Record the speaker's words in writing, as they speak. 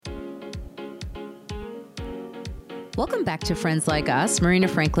Welcome back to Friends Like Us. Marina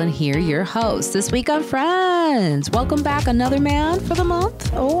Franklin here, your host. This week on Friends. Welcome back, another man for the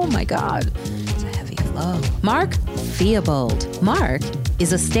month. Oh my God, it's a heavy flow. Mark Theobald. Mark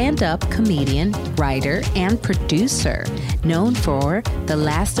is a stand-up comedian, writer, and producer known for The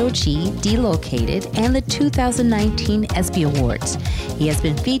Last OG, Delocated, and the 2019 ESPY Awards. He has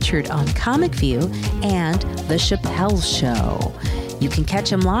been featured on Comic View and The Chappelle Show. You can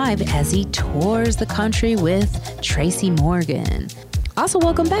catch him live as he tours the country with Tracy Morgan. Also,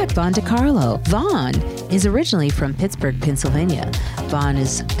 welcome back, Vaughn DiCarlo. Vaughn is originally from Pittsburgh, Pennsylvania. Vaughn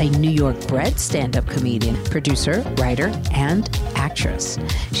is a New York-bred stand-up comedian, producer, writer, and actress.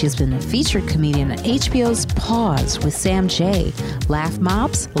 She has been a featured comedian on HBO's Pause with Sam Jay, Laugh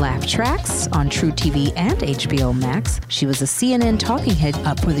Mobs, Laugh Tracks on True TV and HBO Max. She was a CNN talking head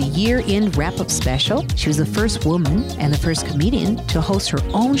up for the year-end wrap-up special. She was the first woman and the first comedian to host her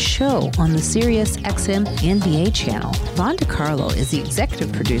own show on the Sirius XM NBA channel. Vaughn DiCarlo is the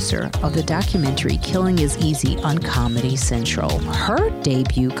executive producer of the documentary Killing is Easy on Comedy Central. Her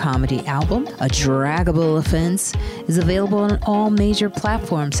debut comedy album, A Draggable Offense, is available on all major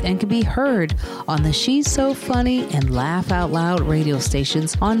platforms and can be heard on the She's So Funny and Laugh Out Loud radio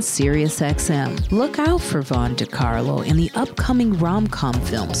stations on Sirius XM. Look out for Vaughn DiCarlo in the upcoming rom-com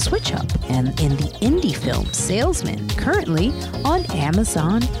film Switch Up and in the indie film Salesman, currently on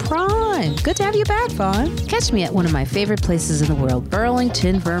Amazon Prime. Good to have you back, Vaughn. Catch me at one of my favorite places in the world,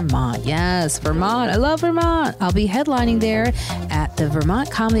 Burlington, Vermont. Yes, Vermont. I love Vermont. I'll be headlining there at the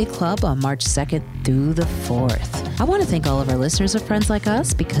Vermont Comedy Club on March 2nd through the 4th. I want to thank all of our listeners of Friends Like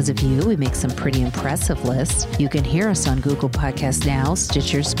Us. Because of you, we make some pretty impressive lists. You can hear us on Google Podcasts Now,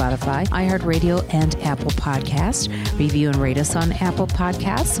 Stitcher, Spotify, iHeartRadio, and Apple Podcasts. Review and rate us on Apple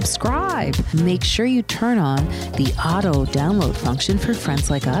Podcasts. Subscribe. Make sure you turn on the auto download function for Friends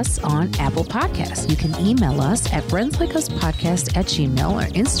Like Us on Apple Podcasts. You can email us at friendslikeUspodcast@gmail.com, or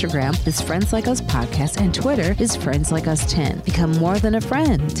Instagram is Friends Like Us Podcast, and Twitter is Friends Like Us 10. Become more than a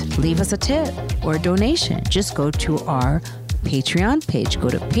friend. Leave us a tip or a donation. Just go to our Patreon page. Go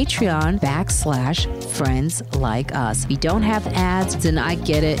to Patreon.com/Friends Like Us. We don't have ads, and I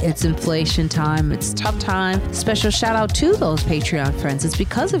get it. It's inflation time. It's tough time. Special shout out to those Patreon friends. It's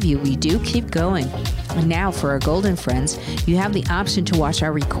because of you we do keep going. And now for our golden friends, you have the option to watch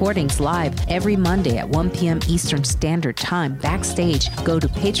our recordings live every Monday at 1 p.m. Eastern Standard Time backstage. Go to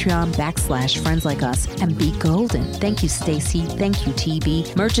Patreon.com/Friends Like Us and be golden. Thank you, Stacy. Thank you,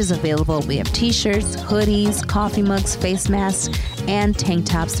 TB. Merch is available. We have t-shirts, hoodies, coffee mugs, face masks, and tank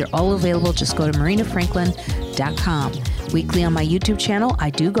tops. They're all available. Just go to marinafranklin.com. Weekly on my YouTube channel,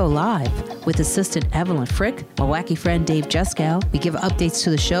 I do go live with assistant Evelyn Frick, my wacky friend Dave Juskow. We give updates to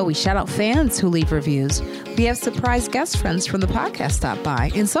the show. We shout out fans who leave reviews. We have surprise guest friends from the podcast stop by.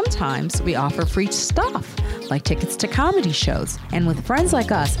 And sometimes we offer free stuff, like tickets to comedy shows. And with Friends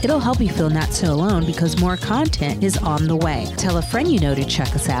Like Us, it'll help you feel not so alone because more content is on the way. Tell a friend you know to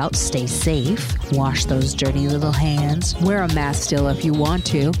check us out. Stay safe. Wash those dirty little hands. Wear a mask still if you want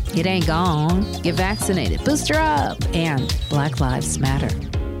to. It ain't gone. Get vaccinated. Booster up. And Black Lives Matter.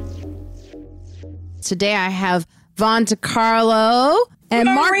 Today I have Vaughn DiCarlo and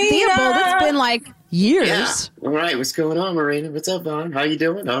Marina. Mark Theobald. It's been like years. Yeah. All right. What's going on, Marina? What's up, Vaughn? How you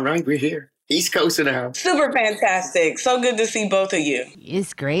doing? All right. We're here. East Coast in the house. Super fantastic. So good to see both of you.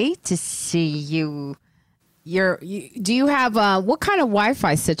 It's great to see you. Do you have what kind of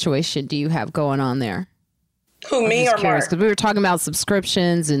Wi-Fi situation do you have going on there? Who, me or Mark? Because we were talking about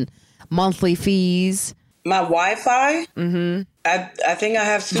subscriptions and monthly fees. My Wi-Fi? Mm-hmm. I think I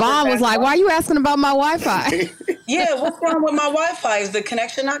have super Vaughn was fast like, why are you asking about my Wi-Fi? Yeah, what's wrong with my Wi-Fi? Is the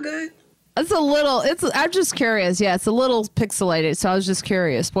connection not good? I'm just curious. Yeah, it's a little pixelated. So I was just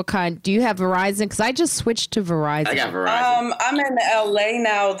curious. What kind? Do you have Verizon? Because I just switched to Verizon. I got Verizon. I'm in LA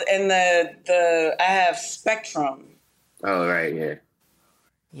now, and I have Spectrum. Oh, right, yeah.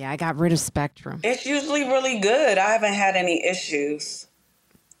 Yeah, I got rid of Spectrum. It's usually really good. I haven't had any issues.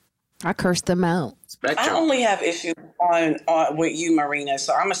 I cursed them out. Spectrum. I only have issues on with you, Marina.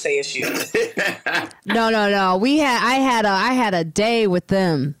 So I'm gonna say issues. No. I had a day with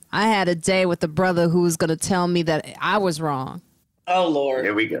them. I had a day with the brother who was gonna tell me that I was wrong. Oh Lord.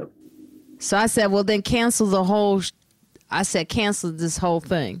 Here we go. So I said, well, then cancel this whole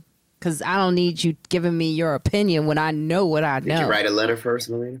thing. Because I don't need you giving me your opinion when I know what I know. Did you write a letter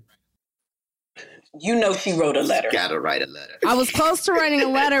first, Marina? You know she wrote a letter. Gotta write a letter. I was close to writing a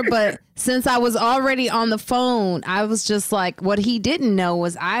letter, but since I was already on the phone, I was just like, what he didn't know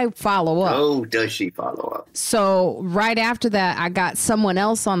was I follow up. Oh, does she follow up? So right after that, I got someone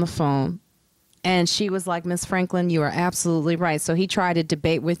else on the phone. And she was like, Miss Franklin, you are absolutely right. So he tried to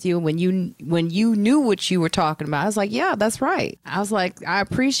debate with you when you knew what you were talking about. I was like, yeah, that's right. I was like, I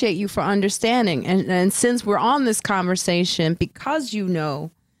appreciate you for understanding. And since we're on this conversation, because you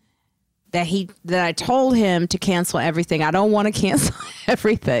know that I told him to cancel everything. I don't want to cancel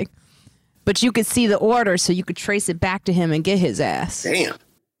everything. But you could see the order so you could trace it back to him and get his ass. Damn.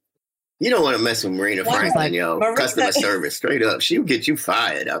 You don't want to mess with Marina Franklin, like, yo. Marina- Customer service, straight up. She'll get you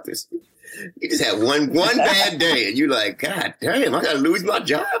fired out this. You just had one bad day, and you're like, God damn, I got to lose my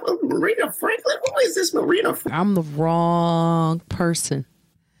job. Marina Franklin? Who is this Marina Franklin? I'm the wrong person.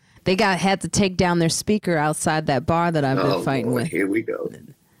 They had to take down their speaker outside that bar that I've been fighting with. Here we go.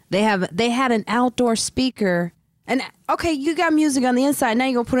 They had an outdoor speaker. And, okay, you got music on the inside. Now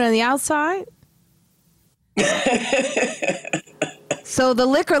you're going to put it on the outside? So the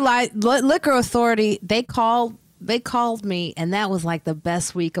liquor authority, they called me, and that was like the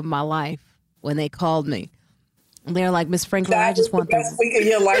best week of my life when they called me. And they're like, Miss Franklin, I just want the best week of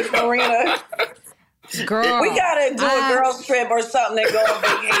your life, Marina. Girl, We gotta do a girls trip or something and go on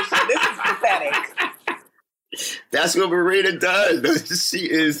vacation. This is pathetic. That's what Marina does. She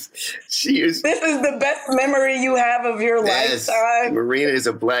is. This is the best memory you have of your lifetime. Marina is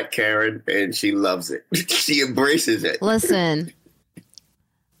a black Karen, and she loves it. She embraces it. Listen,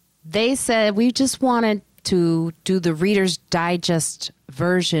 they said we just wanted to do the Reader's Digest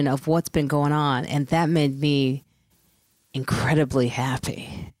version of what's been going on, and that made me incredibly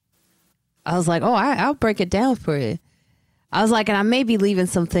happy. I was like, oh, I'll break it down for you. I was like, and I may be leaving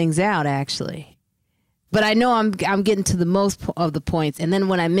some things out, actually. But I know I'm getting to the most of the points. And then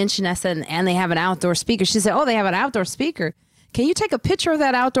when I mentioned, I said, and they have an outdoor speaker. She said, oh, they have an outdoor speaker. Can you take a picture of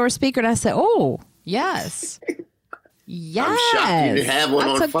that outdoor speaker? And I said, oh, yes. Yes. I'm shocked you didn't have one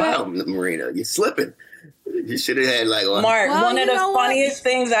on file, Marina. You're slipping. You should have had like one. Mark, one of the funniest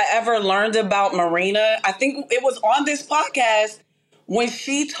things I ever learned about Marina, I think it was on this podcast, when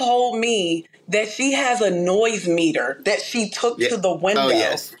she told me that she has a noise meter that she took to the window. Oh,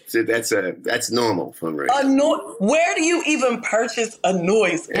 yes. So that's normal for Marina. Where do you even purchase a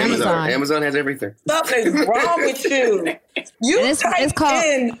noise meter? Amazon has everything. Something's wrong with you. You type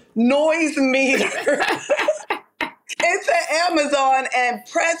in noise meter into Amazon and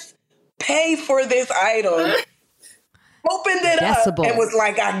press pay for this item. Opened it up and was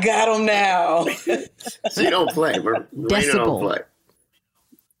like, I got them now. So you don't play. Marina don't play.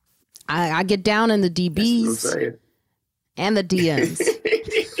 I get down in the DBs and the DMs.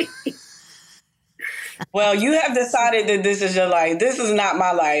 Well, you have decided that this is your life. This is not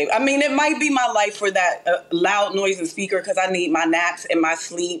my life. I mean, it might be my life for that loud noise and speaker because I need my naps and my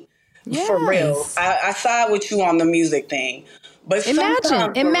sleep. Yes. For real. I side with you on the music thing. But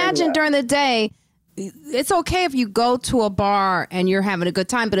imagine during the day, it's okay if you go to a bar and you're having a good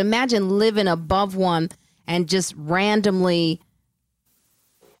time, but imagine living above one and just randomly...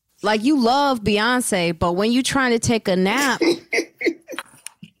 Like, you love Beyonce, but when you trying to take a nap...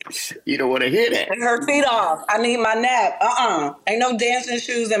 You don't want to hear that. Her feet off. I need my nap. Ain't no dancing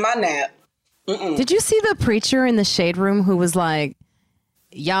shoes in my nap. Did you see the preacher in the Shade Room who was like,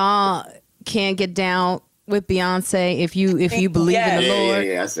 y'all can't get down with Beyonce if you believe in the Lord?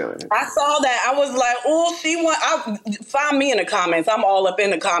 Yeah, I saw it. I saw that. I was like, oh, find me in the comments. I'm all up in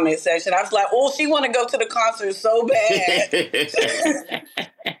the comment section. I was like, oh, she want to go to the concert so bad.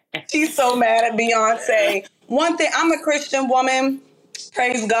 She's so mad at Beyonce. One thing, I'm a Christian woman,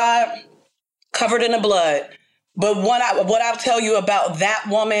 praise God, covered in the blood. But what I'll tell you about that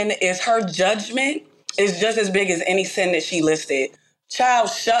woman is her judgment is just as big as any sin that she listed. Child,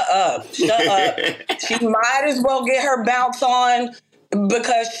 shut up. Shut up. She might as well get her bounce on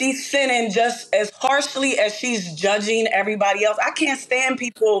because she's sinning just as harshly as she's judging everybody else. I can't stand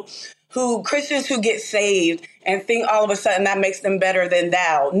Christians who get saved and think all of a sudden that makes them better than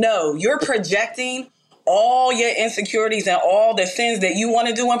thou. No, you're projecting all your insecurities and all the sins that you want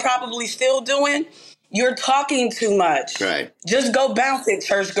to do and probably still doing. You're talking too much. Right. Just go bounce it,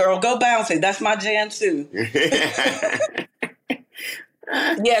 church girl. Go bounce it. That's my jam too.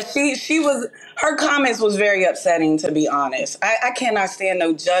 Yeah, her comments was very upsetting, to be honest. I cannot stand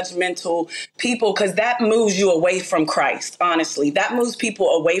no judgmental people because that moves you away from Christ, honestly. That moves people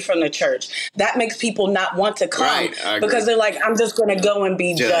away from the church. That makes people not want to come because they're like, I'm just going to go and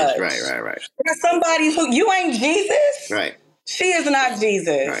be judged. Right. There's somebody who, you ain't Jesus. Right. She is not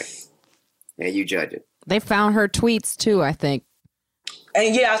Jesus. Right. And you judge it. They found her tweets too, I think.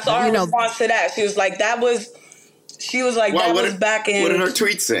 And yeah, I saw her response to that. She was like, that was back in... What did her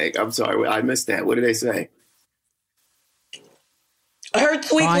tweet say? I'm sorry, I missed that. What did they say? Her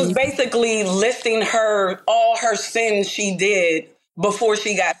tweet was basically listing all her sins she did before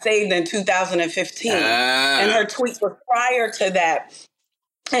she got saved in 2015. And her tweets were prior to that.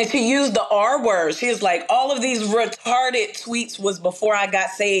 And she used the R word. She was like, all of these retarded tweets was before I got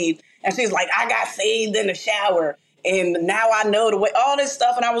saved. And she's like, I got saved in the shower. And now I know the way, all this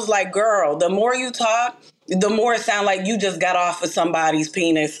stuff. And I was like, girl, the more you talk, the more it sounds like you just got off of somebody's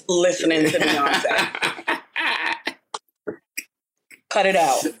penis listening to Beyonce. Cut it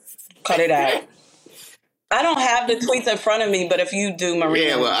out. Cut it out. I don't have the tweets in front of me, but if you do, Marina,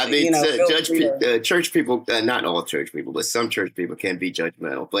 yeah, well, I mean, church people, not all church people, but some church people can be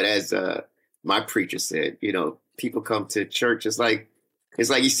judgmental. But as my preacher said, people come to church. It's like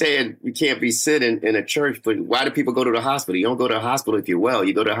you're saying you can't be sitting in a church, but why do people go to the hospital? You don't go to the hospital if you're well.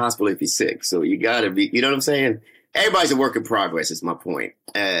 You go to the hospital if you're sick. So you got to be, you know what I'm saying? Everybody's a work in progress is my point.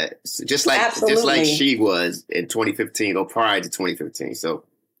 Just like she was in 2015 or prior to 2015 . So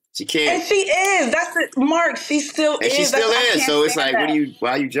she can't. And she is. That's it, Mark. She still is. She still is. So it's like,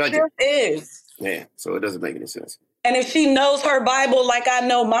 why are you judging? She still is. Yeah. So it doesn't make any sense. And if she knows her Bible like I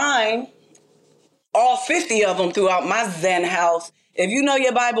know mine, all 50 of them throughout my Zen house, if you know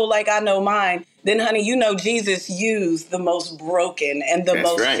your Bible like I know mine, then, honey, you know Jesus used the most broken and the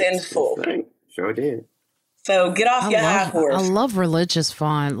most sinful. That's right. Sure did. So get off your high horse. I love religious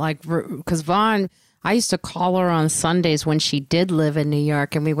Vaughn, because Vaughn, I used to call her on Sundays when she did live in New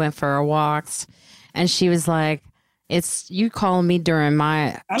York, and we went for our walks, and she was like, you call me during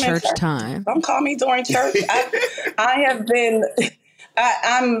my church time. Don't call me during church. I have been,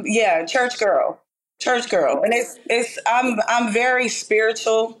 I'm church girl. And I'm very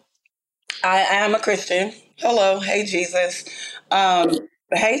spiritual. I am a Christian. Hello. Hey, Jesus.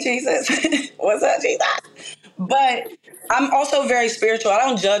 Hey, Jesus. What's up, Jesus? But I'm also very spiritual. I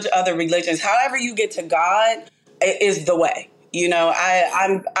don't judge other religions. However you get to God is the way.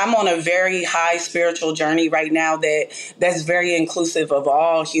 I'm on a very high spiritual journey right now that's very inclusive of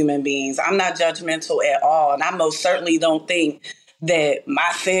all human beings. I'm not judgmental at all. And I most certainly don't think that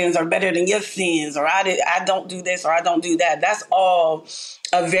my sins are better than your sins, or I don't do this or I don't do that. That's all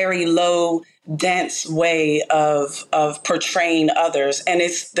a very low, dense way of portraying others. And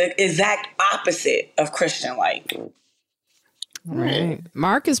it's the exact opposite of Christian life. Right.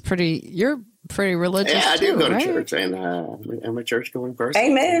 Mark is you're pretty religious. Yeah, I do go to church, and I'm a church going person.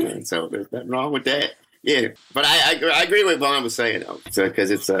 Amen. And so there's nothing wrong with that. Yeah. But I agree with what Vaughn was saying, though, because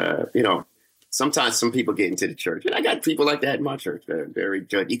it's, sometimes some people get into the church, and I got people like that in my church that are very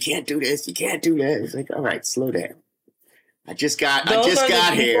judgy. You can't do this. You can't do that. It's like, all right, slow down. I just got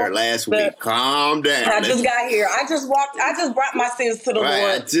here last week. Calm down. I just got here. I just brought my sins to the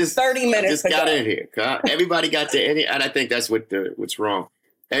Lord 30 minutes ago. Got in here. Everybody got their, and I think that's what's wrong.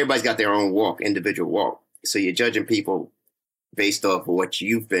 Everybody's got their own walk, individual walk. So you're judging people based off of what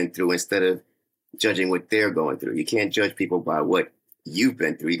you've been through instead of judging what they're going through. You can't judge people by what you've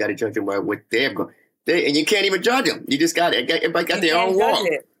been through. You got to judge them by what they're going through. And you can't even judge them. You just everybody got their own walk.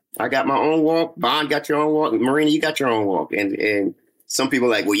 I got my own walk. Bond got your own walk. Marina, you got your own walk. And some people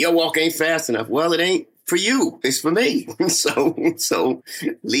are like, well, your walk ain't fast enough. Well, it ain't for you. It's for me. So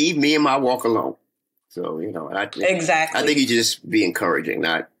leave me and my walk alone. So, exactly. I think you just be encouraging,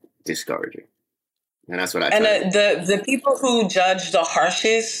 not discouraging. And that's what I And the people who judge the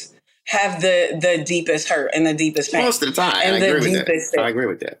harshest have the deepest hurt and the deepest pain. Most of the time. And I agree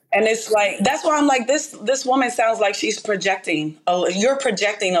with that. And it's like, that's why I'm like, this woman sounds like she's projecting. You're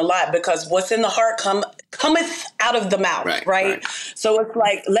projecting a lot, because what's in the heart cometh out of the mouth, right? So it's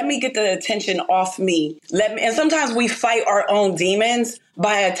like, let me get the attention off me. And sometimes we fight our own demons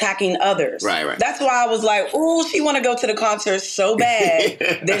by attacking others. Right. That's why I was like, oh, she want to go to the concert so bad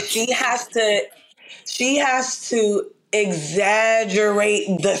that she has to exaggerate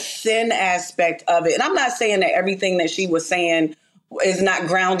the sin aspect of it. And I'm not saying that everything that she was saying is not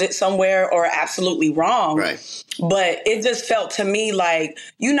grounded somewhere or absolutely wrong. Right. But it just felt to me like,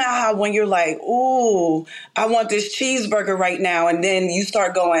 you know how when you're like, ooh, I want this cheeseburger right now. And then you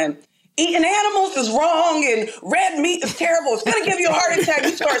start going, eating animals is wrong and red meat is terrible. It's going to give you a heart attack. You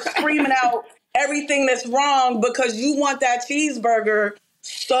start screaming out everything that's wrong because you want that cheeseburger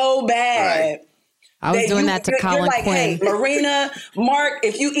so bad. Right. I was doing that to Colin like, Quinn. Hey, Marina, Mark,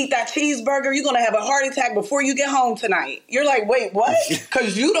 if you eat that cheeseburger, you're going to have a heart attack before you get home tonight. You're like, wait, what?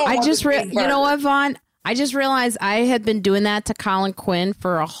 Because you don't want you know what, Vaughn? I just realized I had been doing that to Colin Quinn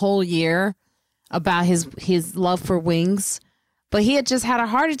for a whole year about his love for wings. But he had just had a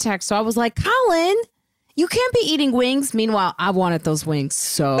heart attack. So I was like, Colin, you can't be eating wings. Meanwhile, I wanted those wings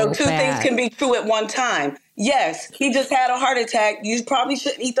so two bad. things can be true at one time. Yes, he just had a heart attack. You probably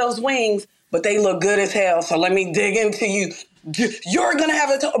shouldn't eat those wings, but they look good as hell. So let me dig into you. you're going to have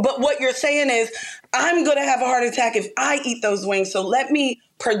but what you're saying is, I'm going to have a heart attack if I eat those wings. So let me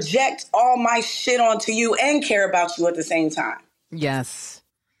project all my shit onto you and care about you at the same time. Yes.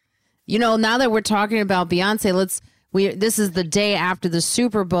 You know, now that we're talking about Beyonce, this is the day after the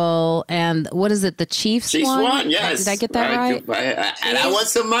Super Bowl, and what is it? The Chiefs won? Yes. Did I get that right? And I want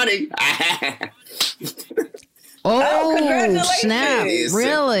some money. Congratulations. Snap.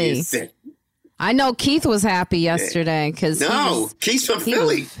 Really? I know Keith was happy yesterday because Keith's from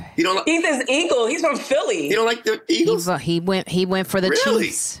Philly. Keith is Eagle. He's from Philly. You don't like the Eagles? He went for the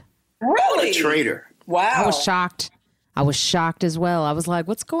Chiefs. Really? What a traitor. Wow. I was shocked as well. I was like,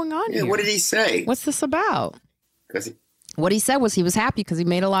 what's going on here? What did he say? What's this about? Because what he said was he was happy because he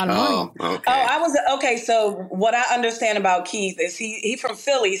made a lot of money. Okay. So what I understand about Keith is he's from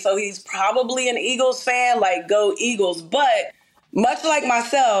Philly, so he's probably an Eagles fan, like go Eagles. But much like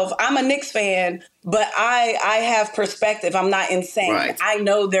myself, I'm a Knicks fan, but I have perspective. I'm not insane. Right. I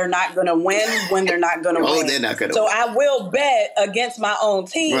know they're not going to win when they're not going to win. They're not going to win. So win. I will bet against my own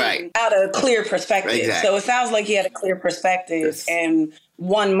team out of clear perspective. Exactly. So it sounds like he had a clear perspective and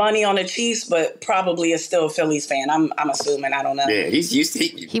won money on the Chiefs, but probably is still a Phillies fan. I'm assuming. I don't know. Yeah,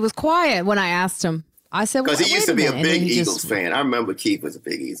 he was quiet when I asked him. I said, because he used to be a big Eagles fan. I remember Keith was a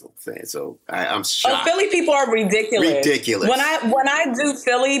big Eagles fan, so I'm shocked. Philly people are ridiculous. Ridiculous. When I do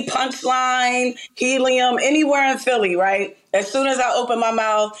Philly, Punchline, Helium, anywhere in Philly, right? As soon as I open my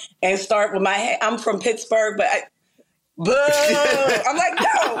mouth and start with my head, I'm from Pittsburgh, boo! I'm like,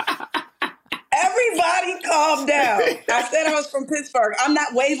 no. Everybody calm down. I said I was from Pittsburgh. I'm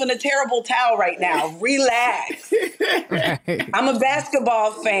not waving a terrible towel right now. Relax. Right. I'm a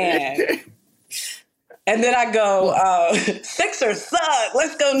basketball fan. And then I go, Sixers suck.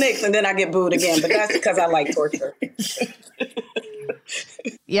 Let's go Knicks. And then I get booed again. But that's because I like torture.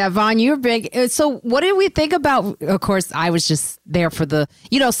 Yeah, Vaughn, you're big. So what did we think about, of course, I was just there for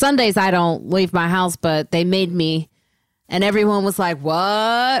Sundays I don't leave my house, but they made me. And everyone was like,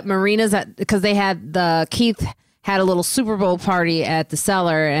 what? Marina's because they had Keith had a little Super Bowl party at the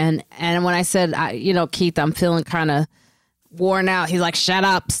Cellar. And when I said, Keith, I'm feeling kind of worn out. He's like, shut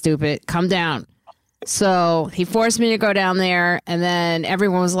up, stupid. Come down. So he forced me to go down there, and then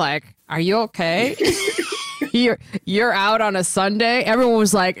everyone was like, "Are you okay? you're out on a Sunday?" Everyone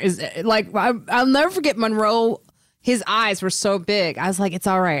was like, I'll never forget Monroe. His eyes were so big. I was like, "It's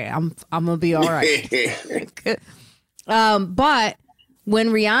all right. I'm gonna be all right." But when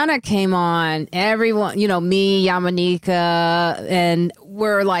Rihanna came on, everyone, me, Yamanika, and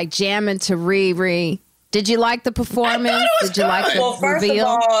we're like jamming to Riri. Did you like the performance? Did you like the reveal? Well, first of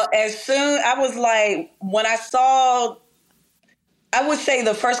all, I was like, when I saw, I would say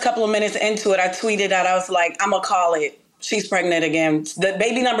the first couple of minutes into it, I tweeted out, I was like, I'm going to call it. She's pregnant again. The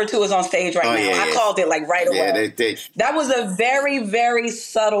baby number 2 is on stage right now. Yeah, I called it like right away. That was a very, very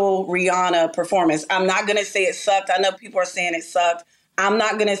subtle Rihanna performance. I'm not going to say it sucked. I know people are saying it sucked. I'm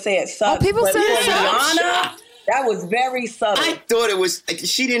not going to say it sucked. Oh, people say it sucked. Rihanna, that was very subtle. I thought it was,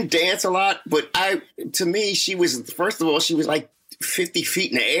 she didn't dance a lot, but to me, she was, first of all, she was like 50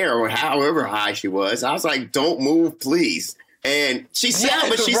 feet in the air or however high she was. I was like, don't move, please. And she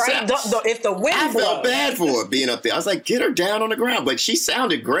sounded, if the wind I felt bad for her being up there. I was like, get her down on the ground. But she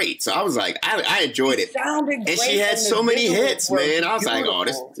sounded great. So I was like, I enjoyed it. Sounded great. And she had so many hits, man. I was like, oh,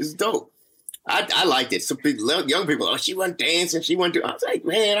 this is dope. I liked it. Some people, young people, she wasn't dancing. She wasn't doing. I was like,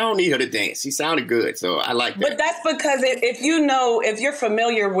 man, I don't need her to dance. She sounded good, so I like that. But that's because if you're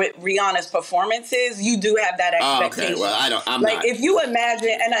familiar with Rihanna's performances, you do have that expectation. Okay, well, I'm like not. If you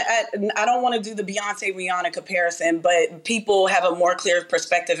imagine, and I don't want to do the Beyonce Rihanna comparison, but people have a more clear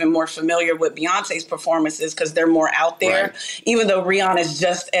perspective and more familiar with Beyonce's performances because they're more out there. Right. Even though Rihanna's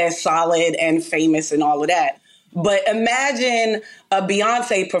just as solid and famous and all of that. But imagine a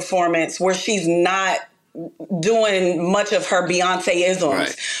Beyonce performance where she's not doing much of her Beyonce-isms.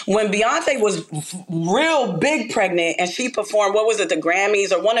 Right. When Beyonce was real big pregnant and she performed, what was it, the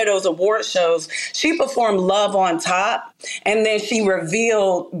Grammys or one of those award shows, she performed Love on Top, and then she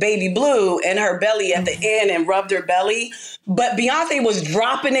revealed Baby Blue in her belly at the end and rubbed her belly. But Beyonce was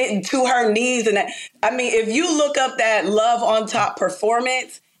dropping it to her knees. And if you look up that Love on Top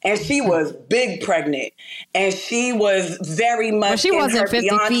performance, and she was big pregnant, and she was very much in her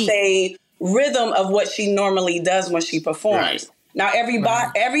Beyonce rhythm of what she normally does when she performs. Right. Now,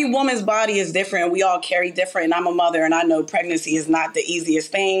 every woman's body is different. We all carry different. And I'm a mother, and I know pregnancy is not the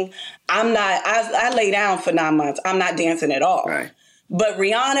easiest thing. I lay down for 9 months. I'm not dancing at all. Right. But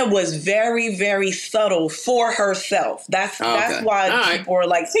Rihanna was very, very subtle for herself. That's why people are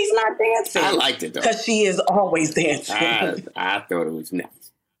like, she's not dancing. I liked it, though. Because she is always dancing. I thought it was nice.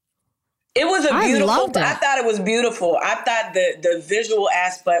 It was a beautiful. loved it. I thought it was beautiful. I thought the visual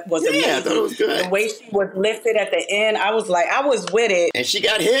aspect was amazing. I thought it was good. The way she was lifted at the end, I was with it. And she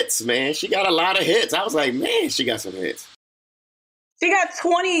got hits, man. She got a lot of hits. I was like, man, she got some hits. She got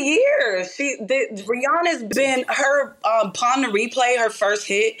 20 years. Rihanna's been her Palm the Replay. Her first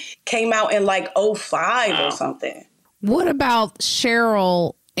hit came out in like 2005 or something. What about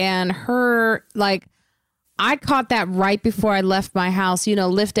Cheryl and her, like, I caught that right before I left my house,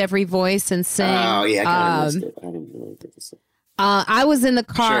 lift every voice and sing. Oh, yeah, I kind of missed it. I didn't really get to say. I was in the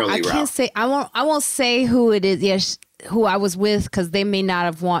car. Shirley I can't Ralph. say, I won't say who it is. Yes, who I was with, because they may not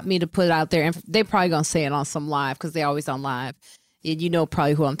have want me to put it out there. And they're probably going to say it on some live, because they're always on live. You know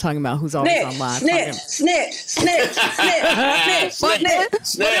probably who I'm talking about, who's always on live. Snitch. But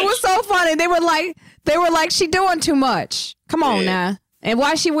it was so funny. They were like, she doing too much. Come on now. And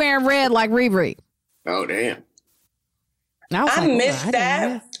why she wearing red like Riri? Oh, damn. I missed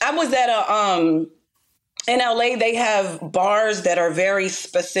that. I was at in LA, they have bars that are very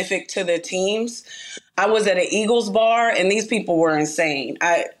specific to the teams. I was at an Eagles bar, and these people were insane.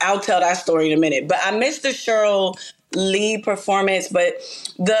 I'll tell that story in a minute. But I missed the Cheryl Lee performance, but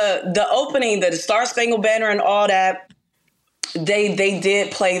the opening, the Star Spangled Banner and all that, they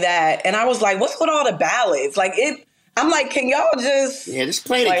did play that. And I was like, what's with all the ballads? Like I'm like, can y'all just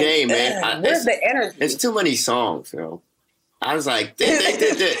play the game, man. Where's the energy? There's too many songs, I was like,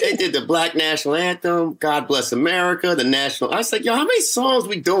 they did the Black National Anthem, God Bless America, the National. I was like, yo, how many songs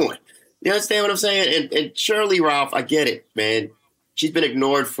we doing? You understand what I'm saying? And Shirley Ralph, I get it, man. She's been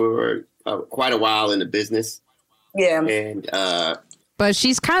ignored for quite a while in the business. Yeah. And but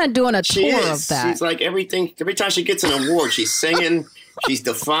she's kind of doing a tour of that. She's like everything. Every time she gets an award, she's singing. She's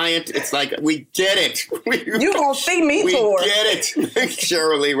defiant. It's like, we get it. You gonna see me tour. We get it.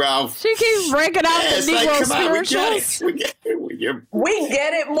 Shirley Ralph. She keeps breaking out the Negro spirituals. We get it. We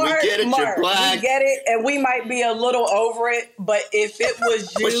get it, Mark. We get it, Mark. You're black. We get it, and we might be a little over it. But if it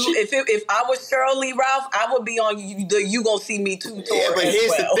was you, if I was Cheryl Lee Ralph, I would be on You Gonna See Me Too tour. Yeah, but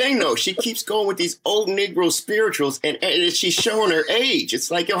here's the thing, though. She keeps going with these old Negro spirituals, and she's showing her age. It's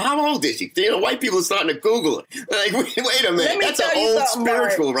like, yo, how old is she? White people are starting to Google it. Like, wait a minute. That's an old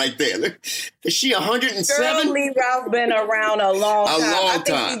spiritual right there. Is she 107? Cheryl Lee Ralph been around a long time. I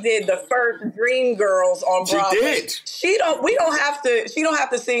think she did the first Dream Girls on Broadway. She did. She don't have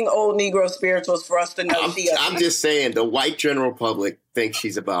to sing old Negro spirituals for us to know I'm just saying, the white general public thinks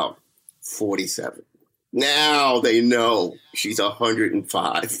she's about 47. Now they know she's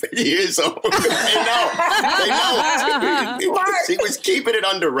 105 years old. They know. She was keeping it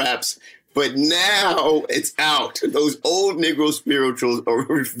under wraps. But now it's out. Those old Negro spirituals are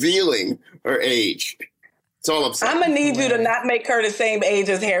revealing her age. That's all I'm saying. I'm going to need you to not make her the same age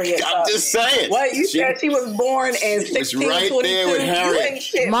as Harriet. I'm just saying. What? You said she was born in 1622. She was right there with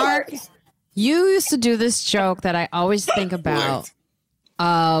Harriet. Mark, you used to do this joke that I always think about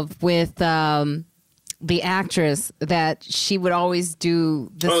with the actress, that she would always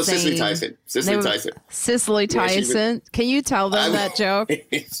do the same. Cicely Tyson. Cicely Tyson. Can you tell them that joke?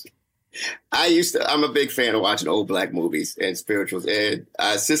 I'm a big fan of watching old black movies and spirituals. And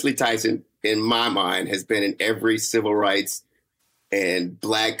Cicely Tyson, in my mind, has been in every civil rights and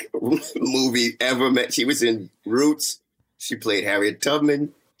black movie ever met. She was in Roots. She played Harriet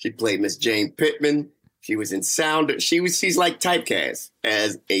Tubman. She played Miss Jane Pittman. She was in Sounder. She's like typecast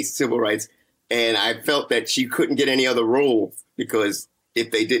as a civil rights. And I felt that she couldn't get any other role, because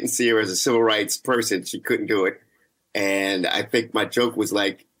if they didn't see her as a civil rights person, she couldn't do it. And I think my joke was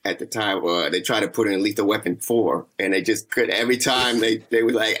like, at the time, they tried to put her in Lethal Weapon 4, and they just couldn't. Every time they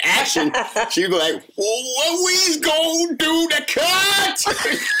were like, action, she'd be like, well, what we's gonna do to cut?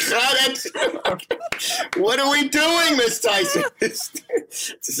 What are we doing, Miss Tyson? This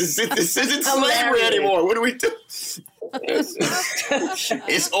isn't slavery anymore. What are we doing?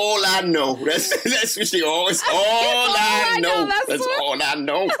 It's all I know. That's what she always. All I know. That's all I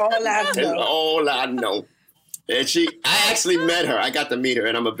know. That's all I know. And I actually met her. I got to meet her,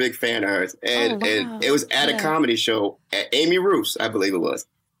 and I'm a big fan of hers. And it was at a comedy show at Amy Roos, I believe it was.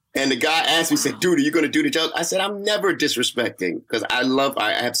 And the guy asked me, said, dude, are you going to do the joke? I said, I'm never disrespecting, because I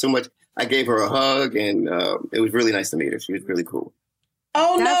have so much. I gave her a hug, and it was really nice to meet her. She was really cool.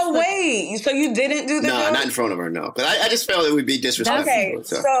 Oh, no way. So you didn't do the joke? No, not in front of her, no. But I just felt it would be disrespectful. Okay,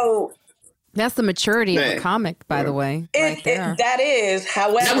 so that's the maturity of a comic, by the way. That is,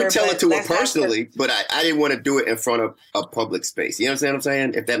 however. I would tell it to her personally, but I didn't want to do it in front of a public space. You understand what I'm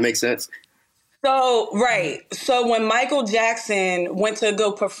saying? If that makes sense. So, right. So when Michael Jackson went to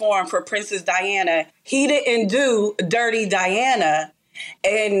go perform for Princess Diana, he didn't do Dirty Diana.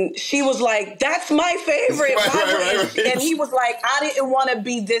 And she was like, that's my favorite. Right. And he was like, I didn't want to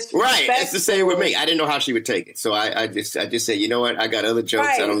be disrespectful. Right. It's the same with me. I didn't know how she would take it. So I just said, you know what? I got other jokes.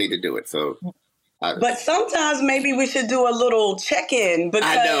 I don't need to do it. So. But sometimes maybe we should do a little check-in because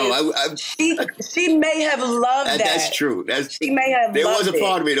I know. she may have loved that. That's true. She may have there loved was a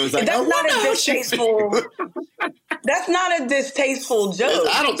part of me that was like, that's not a distasteful. That's not a distasteful joke.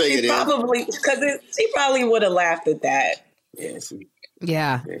 I don't think it is. Because she probably would have laughed at that.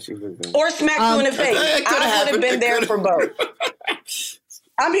 Yeah. She or smacked you in the face. I would have been there for both.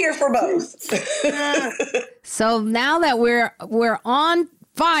 I'm here for both. So now that we're on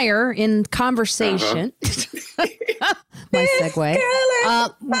fire in conversation, my segue,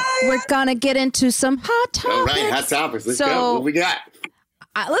 we're gonna get into some hot topics. All right, hot topics. Let's go. What we got?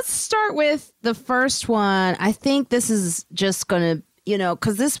 Let's start with the first one. I think this is just gonna,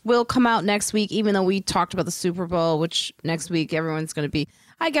 because this will come out next week, even though we talked about the Super Bowl, which next week everyone's gonna be,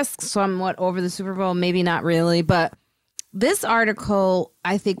 I guess, somewhat over the Super Bowl, maybe not really, but this article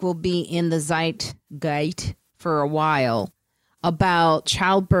I think will be in the Zeitgeist for a while. About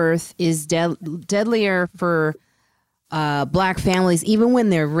childbirth is deadlier for Black families, even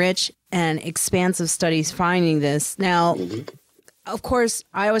when they're rich, and expansive studies finding this. Now, of course,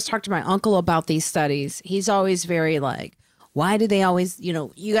 I always talk to my uncle about these studies. He's always very like, why do they always,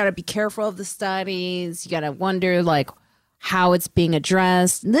 you got to be careful of the studies. You got to wonder like how it's being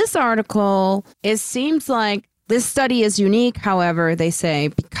addressed. This article, it seems like this study is unique, however, they say,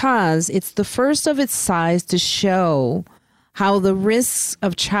 because it's the first of its size to show how the risks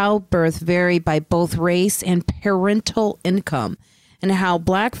of childbirth vary by both race and parental income, and how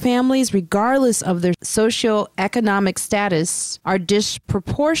Black families, regardless of their socioeconomic status, are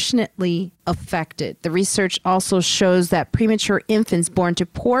disproportionately affected. The research also shows that premature infants born to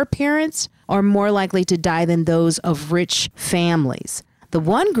poor parents are more likely to die than those of rich families. The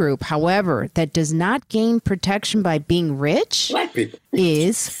one group, however, that does not gain protection by being rich Black people.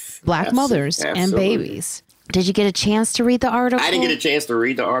 is Black mothers and babies. Did you get a chance to read the article? I didn't get a chance to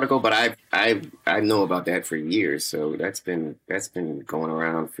read the article, but I know about that for years. So that's been going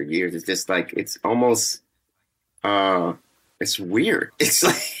around for years. It's just like it's almost it's weird. It's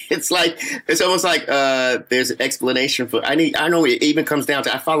almost like there's an explanation for. I know it even comes down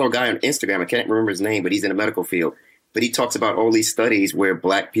to. I follow a guy on Instagram. I can't remember his name, but he's in the medical field. But he talks about all these studies where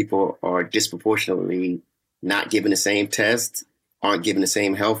Black people are disproportionately not given the same test, aren't given the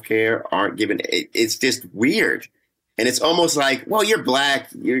same health care, aren't given, it's just weird. And it's almost like, well, you're Black,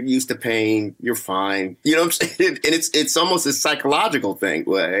 you're used to pain, you're fine. You know what I'm saying? And it's almost a psychological thing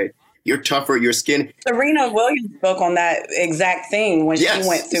where you're tougher, your skin. Serena Williams spoke on that exact thing when she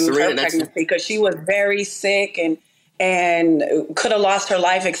went through her pregnancy because she was very sick and could have lost her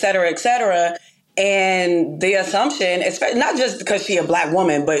life, et cetera, et cetera. And the assumption, not just because she's a Black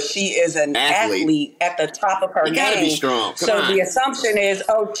woman, but she is an athlete at the top of her game. Gotta be strong. Come on. The assumption is,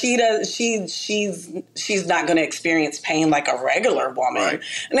 she's not going to experience pain like a regular woman. Right.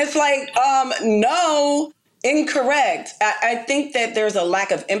 And it's like, no, incorrect. I think that there's a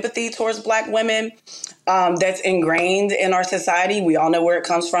lack of empathy towards Black women that's ingrained in our society. We all know where it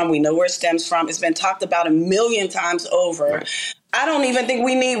comes from. We know where it stems from. It's been talked about 1,000,000 times over. Right. I don't even think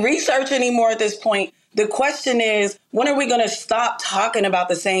we need research anymore at this point. The question is, when are we going to stop talking about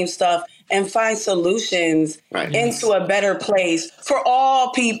the same stuff and find solutions into a better place for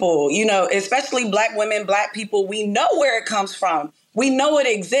all people, especially Black women, Black people? We know where it comes from. We know it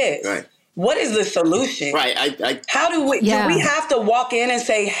exists. Right. What is the solution? Right. How do we have to walk in and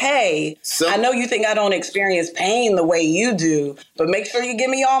say, hey, I know you think I don't experience pain the way you do, but make sure you give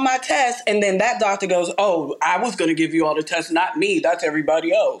me all my tests. And then that doctor goes, oh, I was going to give you all the tests, not me. That's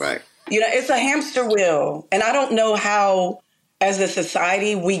everybody else. Right. It's a hamster wheel. And I don't know how, as a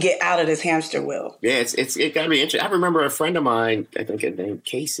society, we get out of this hamster wheel. Yeah, it got to be interesting. I remember a friend of mine, I think her name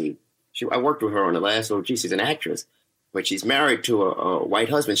Casey. I worked with her on the last OG. She's an actress. But she's married to a white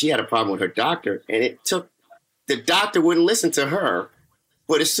husband. She had a problem with her doctor, and the doctor wouldn't listen to her.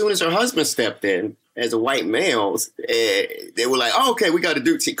 But as soon as her husband stepped in as a white male, they were like, oh, okay, we got to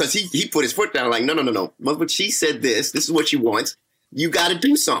do it. Because he put his foot down like, no. But she said this is what she wants. You got to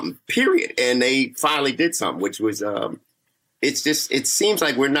do something, period. And they finally did something, which was, it seems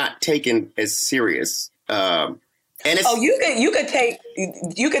like we're not taken as serious. And you could take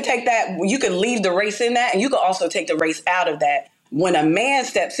that. You could leave the race in that, and you could also take the race out of that. When a man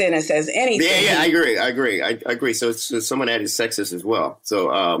steps in and says anything, I agree. So someone that is sexist as well.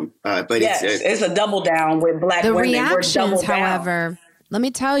 So, but yes, it's a double down with Black women. The reactions, however, let me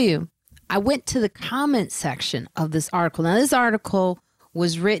tell you, I went to the comment section of this article. Now, this article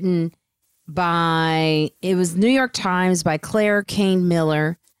was written it was New York Times by Claire Kane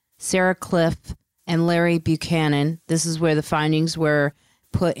Miller, Sarah Cliff, and Larry Buchanan. This is where the findings were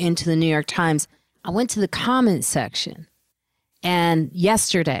put into the New York Times. I went to the comment section, and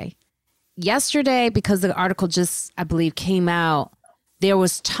yesterday, because the article just, I believe, came out, there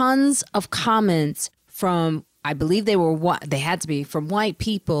was tons of comments from, I believe they had to be from white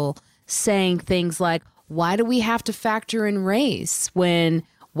people saying things like, why do we have to factor in race when,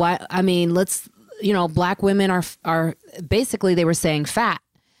 black women are basically, they were saying fat.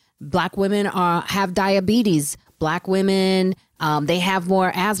 Black women have diabetes. Black women, they have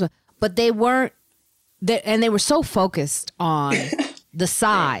more asthma, but they weren't, and they were so focused on the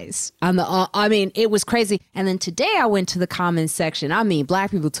size. It was crazy. And then today I went to the comments section.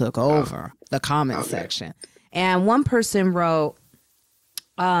 Black people took over the comments section. And one person wrote,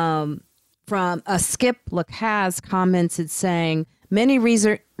 from Skip Lacaz commented saying, many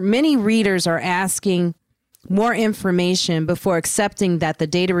readers are asking more information before accepting that the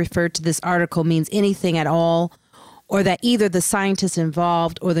data referred to this article means anything at all, or that either the scientists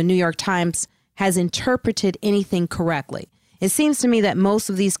involved or the New York Times has interpreted anything correctly. It seems to me that most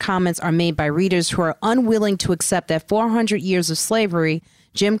of these comments are made by readers who are unwilling to accept that 400 years of slavery,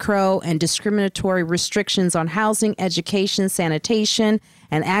 Jim Crow, and discriminatory restrictions on housing, education, sanitation,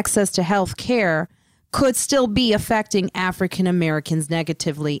 and access to health care could still be affecting African Americans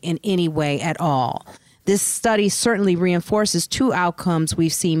negatively in any way at all. This study certainly reinforces two outcomes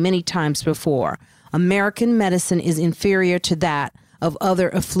we've seen many times before. American medicine is inferior to that of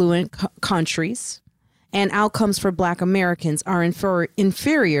other affluent countries, and outcomes for Black Americans are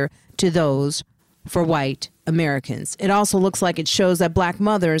inferior to those for white Americans. It also looks like it shows that Black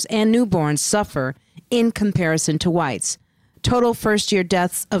mothers and newborns suffer in comparison to whites. Total first-year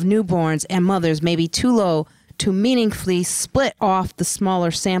deaths of newborns and mothers may be too low to meaningfully split off the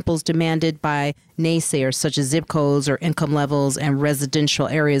smaller samples demanded by naysayers such as zip codes or income levels and residential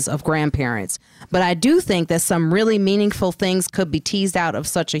areas of grandparents. But I do think that some really meaningful things could be teased out of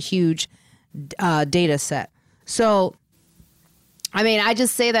such a huge data set. So, I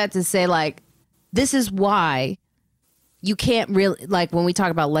just say that to say, this is why you can't really, when we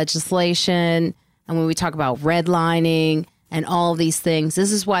talk about legislation and when we talk about redlining and all of these things,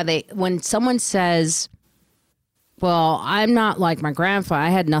 this is why when someone says, well, I'm not like my grandfather, I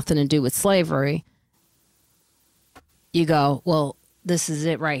had nothing to do with slavery, you go, well, this is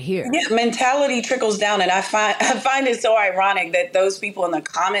it right here. Yeah, mentality trickles down. And I find it so ironic that those people in the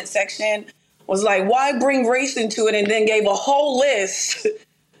comment section was like, why bring race into it? And then gave a whole list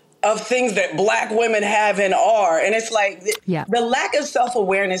of things that Black women have and are. And it's like the lack of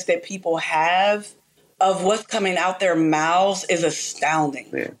self-awareness that people have of what's coming out their mouths is astounding.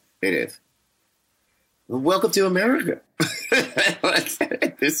 Yeah, it is. Welcome to America.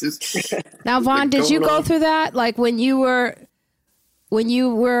 This is now, Vaughn, did you go through that? When you were, do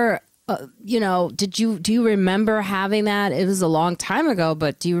you remember having that? It was a long time ago,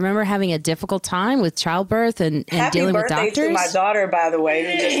 but do you remember having a difficult time with childbirth and dealing with doctors? Happy birthday to my daughter, by the way.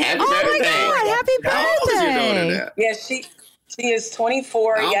 Happy birthday. My God, happy birthday. How old is your daughter now? Yeah, she is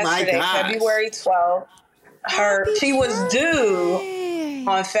 24 yesterday, February 12th. She was due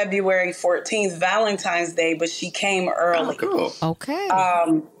on February 14th, Valentine's Day, but she came early. Oh, cool. Okay.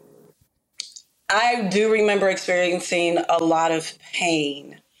 I do remember experiencing a lot of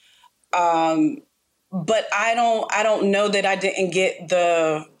pain. But I don't know that I didn't get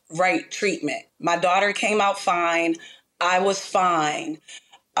the right treatment. My daughter came out fine. I was fine.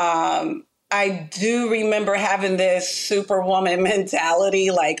 I do remember having this superwoman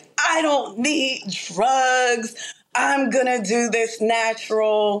mentality, I don't need drugs. I'm going to do this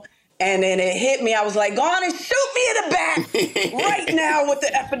natural. And then it hit me. I was like, go on and shoot me in the back right now with the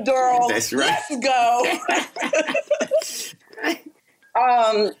epidural. That's right. Let's go.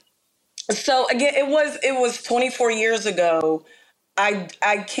 So again, it was 24 years ago.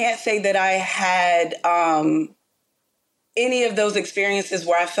 I can't say that I had any of those experiences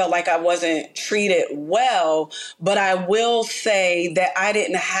where I felt like I wasn't treated well, but I will say that I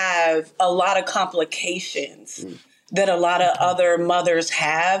didn't have a lot of complications that a lot of other mothers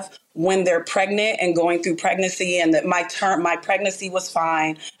have when they're pregnant and going through pregnancy. And that my pregnancy was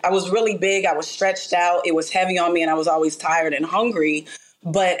fine. I was really big. I was stretched out. It was heavy on me and I was always tired and hungry.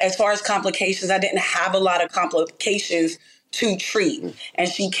 But as far as complications, I didn't have a lot of complications to treat. And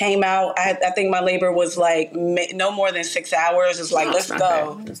she came out, I think my labor was no more than 6 hours. It's let's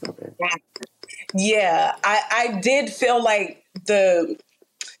go. That's not bad. Yeah, I did feel like the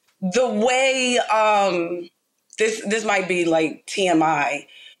way, this might be TMI,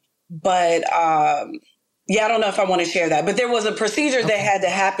 but Yeah, I don't know if I want to share that, but there was a procedure that had to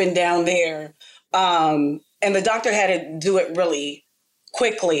happen down there. And the doctor had to do it really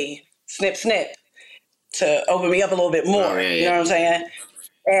quickly, snip, snip, to open me up a little bit more. Oh, yeah. You know what I'm saying?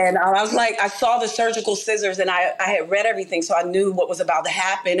 And I was like, I saw the surgical scissors and I had read everything, so I knew what was about to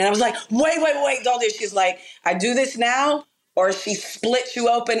happen. And I was like, wait, don't do this. She's like, I do this now, or she splits you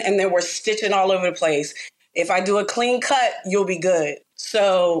open and then we're stitching all over the place. If I do a clean cut, you'll be good.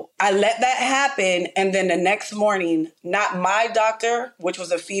 So I let that happen. And then the next morning, not my doctor, which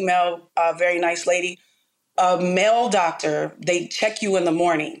was a female, very nice lady, a male doctor, they check you in the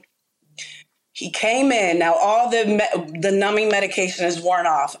morning. He came in. Now, all the numbing medication is worn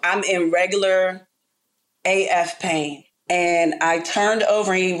off. I'm in regular AF pain. And I turned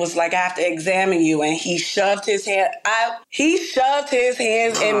over and he was like, I have to examine you. And he shoved his hand. He shoved his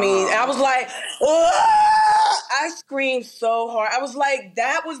hands in me. I was like, oh! I screamed so hard. I was like,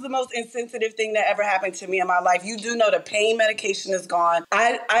 that was the most insensitive thing that ever happened to me in my life. You do know the pain medication is gone.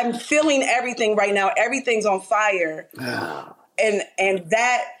 I'm feeling everything right now. Everything's on fire. And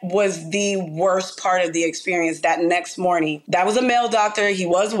that was the worst part of the experience that next morning. That was a male doctor. He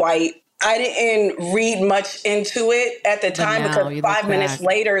was white. I didn't read much into it at the time because 5 minutes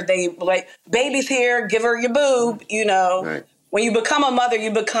later, they were like, baby's here, give her your boob. You know, Right. When you become a mother,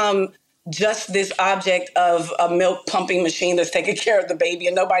 you become just this object of a milk pumping machine that's taking care of the baby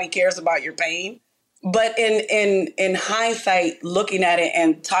and nobody cares about your pain. But in hindsight, looking at it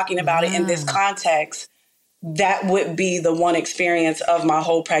and talking about it in this context, that would be the one experience of my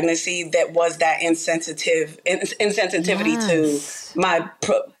whole pregnancy that was that insensitivity to my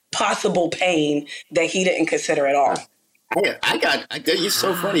possible pain that he didn't consider at all. Yeah, you're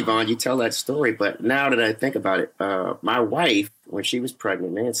so funny, Vaughn. You tell that story, but now that I think about it, my wife, when she was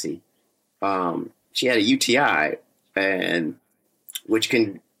pregnant, Nancy, she had a UTI, and which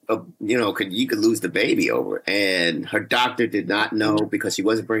can, you could lose the baby over. And her doctor did not know because she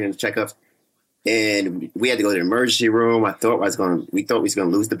wasn't bringing the checkups. And we had to go to the emergency room. We thought we was going to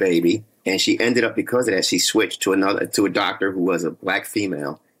lose the baby. And she ended up, because of that, she switched to a doctor who was a Black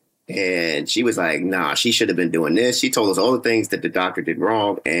female. And she was like, nah, she should have been doing this. She told us all the things that the doctor did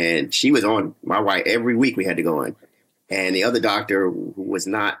wrong. And she was on my wife every week we had to go in. And the other doctor, who was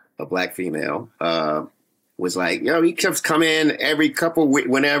not a Black female, was like, he kept coming in every couple weeks,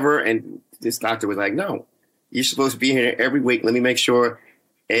 whenever. And this doctor was like, no, you're supposed to be here every week. Let me make sure.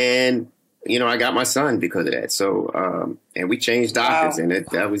 And, I got my son because of that. So, and we changed doctors. Wow. And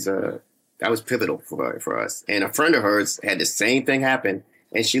that was pivotal for us. And a friend of hers had the same thing happen.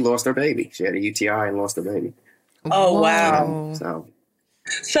 And she lost her baby. She had a UTI and lost her baby. Oh, wow. So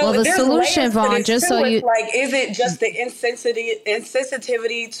well, the solution, Vaughn, just so you... is it just the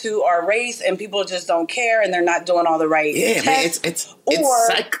insensitivity to our race and people just don't care and they're not doing all the right tests?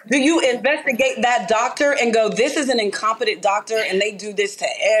 Do you investigate that doctor and go, this is an incompetent doctor and they do this to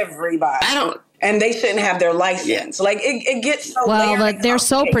everybody? And they shouldn't have their license. Yeah. Like it gets so they're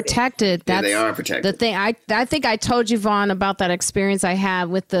so protected. They are protected. The thing I think I told you, Vaughn, about that experience I had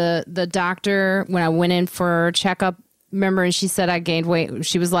with the doctor when I went in for a checkup. Remember, and she said I gained weight.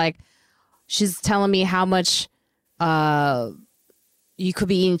 She was like, she's telling me how much you could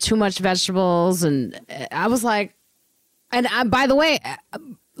be eating too much vegetables, and I was like, by the way,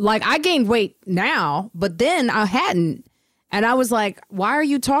 like I gained weight now, but then I hadn't. And I was like, why are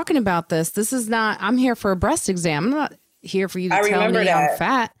you talking about this? This is not, I'm here for a breast exam. I'm not here for you to tell me I'm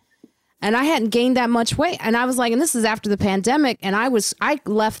fat. And I hadn't gained that much weight. And I was like, and this is after the pandemic. And I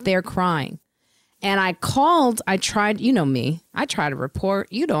left there crying. And I tried, me. I tried to report,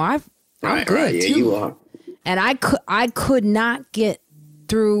 I'm good right. Yeah, too. you are. And I could not get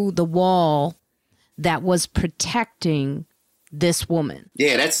through the wall that was protecting this woman.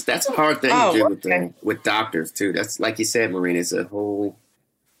 Yeah, that's a hard thing to do with doctors too. That's like you said, Marina.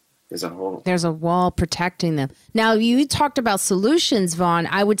 There's a wall protecting them. Now you talked about solutions, Vaughn.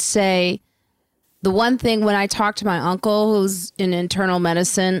 I would say the one thing when I talked to my uncle, who's in internal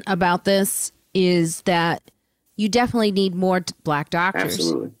medicine, about is that you definitely need more Black doctors.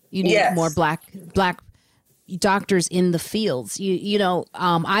 Absolutely, you need more black doctors in the fields.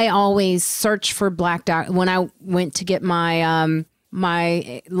 I always search for Black doctors. When I went to get my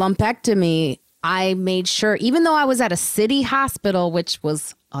my lumpectomy, I made sure, even though I was at a city hospital, which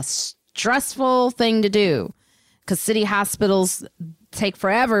was a stressful thing to do, because city hospitals take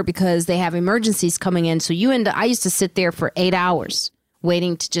forever because they have emergencies coming in. So I used to sit there for 8 hours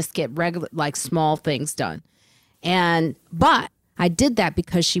waiting to just get regular, like small things done. But I did that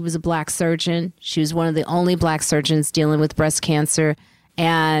because she was a Black surgeon. She was one of the only Black surgeons dealing with breast cancer.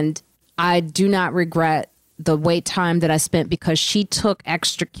 And I do not regret the wait time that I spent because she took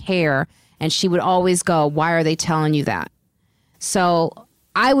extra care And she would always go, why are they telling you that? So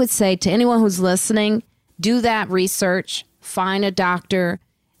I would say to anyone who's listening, do that research, find a doctor.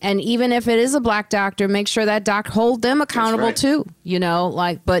 And even if it is a Black doctor, make sure that doctor hold them accountable too,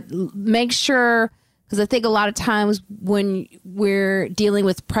 but make sure, because I think a lot of times when we're dealing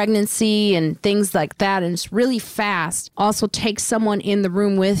with pregnancy and things like that, and it's really fast, also take someone in the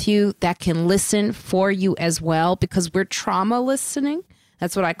room with you that can listen for you as well, because we're trauma listening.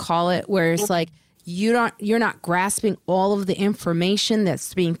 That's what I call it, where it's like you're not grasping all of the information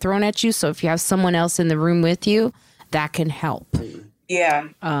that's being thrown at you. So if you have someone else in the room with you, that can help. Yeah,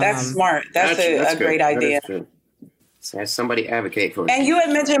 that's smart. That's a great idea. So have somebody advocate for it. And you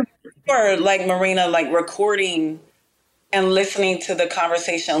had mentioned before, like Marina, like recording and listening to the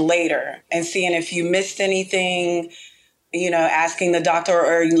conversation later and seeing if you missed anything, asking the doctor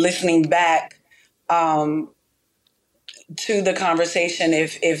or listening back to the conversation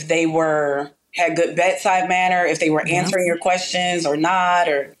if they had good bedside manner, if they were answering your questions or not.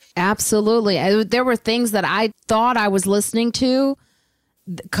 Or Absolutely. There were things that I thought I was listening to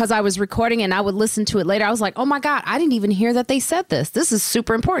because I was recording, and I would listen to it later. I was like, oh my God, I didn't even hear that they said this. This is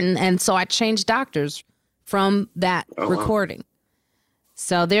super important. And so I changed doctors from that recording.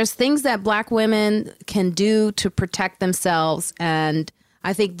 So there's things that Black women can do to protect themselves. And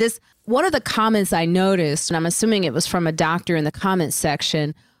I think one of the comments I noticed, and I'm assuming it was from a doctor in the comments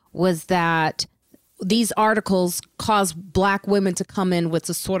section, was that these articles cause Black women to come in with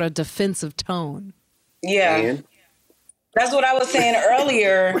a sort of defensive tone. Yeah. And? That's what I was saying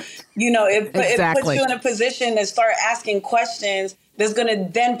earlier. It puts you in a position to start asking questions that's going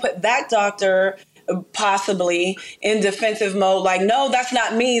to then put that doctor possibly in defensive mode. Like, no, that's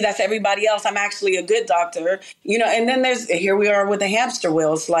not me. That's everybody else. I'm actually a good doctor. And then here we are with the hamster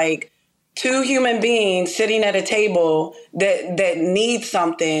wheel. It's like two human beings sitting at a table that need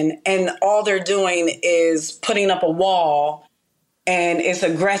something, and all they're doing is putting up a wall, and it's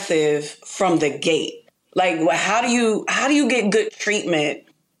aggressive from the gate. Like, how do you get good treatment?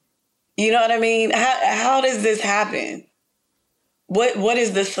 You know what I mean? How does this happen? What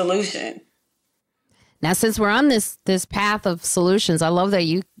is the solution? Now, since we're on this path of solutions, I love that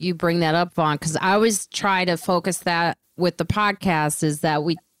you bring that up, Vaughn, because I always try to focus that with the podcast, is that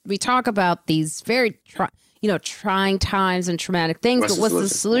we talk about these very trying times and traumatic things, but what's the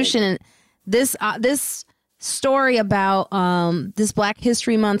solution? And this story about this Black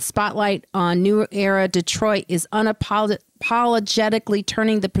History Month spotlight on New Era Detroit is unapologetically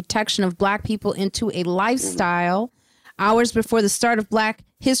turning the protection of Black people into a lifestyle. Hours before the start of Black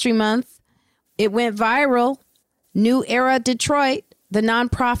History Month, it went viral. New Era Detroit, the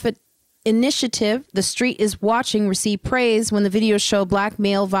nonprofit initiative The Street is Watching, received praise when the video showed Black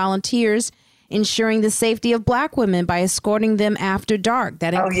male volunteers ensuring the safety of Black women by escorting them after dark.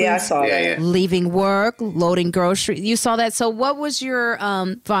 That includes I saw that. Leaving work, loading groceries. You saw that. So what was your,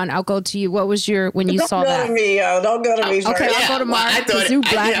 Vaughn, I'll go to you. What was when you saw that? Don't go to me, yo. Don't go to me. Okay, I'll go to Mark. I thought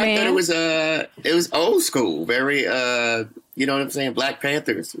it was old school. Very, you know what I'm saying? Black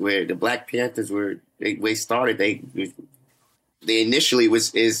Panthers, where the Black Panthers they started, they initially it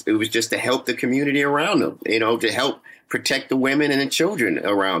was just to help the community around them, to help protect the women and the children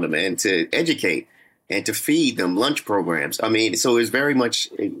around them, and to educate and to feed them lunch programs. I mean, so it's very much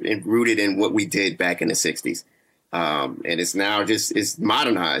rooted in what we did back in the 60s. And it's now it's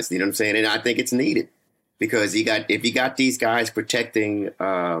modernized, you know what I'm saying? And I think it's needed, because if you got these guys protecting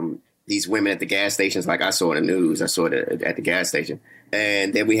these women at the gas stations, like I saw in the news, I saw it at the gas station,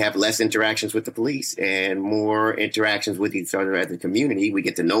 and then we have less interactions with the police and more interactions with each other as a community. We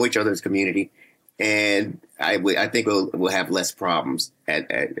get to know each other as a community. And I think we'll have less problems as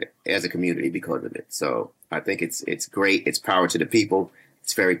a community because of it. So I think it's great. It's power to the people.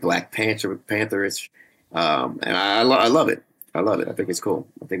 It's very Black Pantherish, and I love it. I love it. I think it's cool.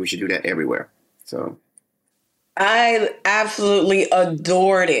 I think we should do that everywhere. So I absolutely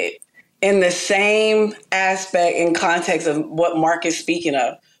adored it in the same aspect and context of what Mark is speaking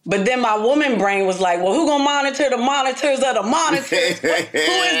of. But then my woman brain was like, well, who gonna monitor the monitors of the monitors? Who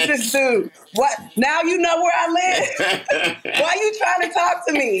is this dude? What? Now you know where I live? Why you trying to talk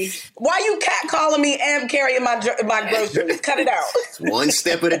to me? Why you catcalling me and carrying my groceries? Cut it out. One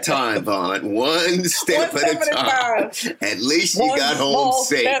step at a time, Vaughn. One step at a time. At least you got home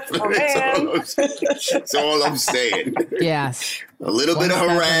safe. That's all I'm saying. Yes. A little bit of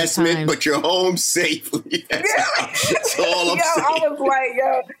harassment, but you're home safely. That's all I'm saying. I was like,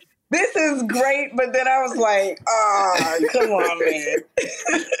 yo, this is great. But then I was like, come on, man.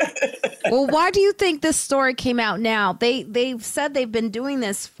 Well, why do you think this story came out now? They've said they've been doing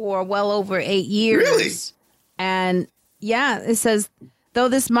this for well over 8 years. Really? And yeah, it says Though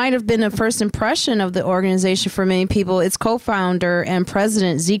this might have been a first impression of the organization for many people, its co-founder and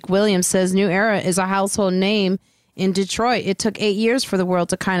president, Zeke Williams, says New Era is a household name in Detroit. It took 8 years for the world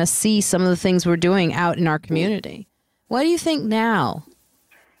to kind of see some of the things we're doing out in our community. What do you think now?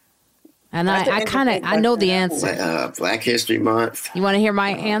 And I know the answer. Black History Month. You want to hear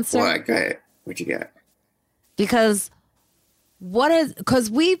my answer? What? Go ahead. What you got? Because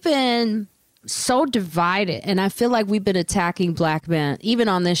we've been so divided, and I feel like we've been attacking black men, even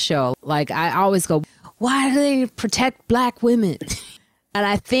on this show. Like, I always go, why do they protect black women? And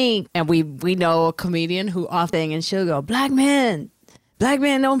I think, and we know a comedian who often, and she'll go, black men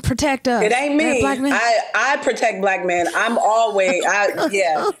don't protect us. It ain't me. I protect black men. I'm always,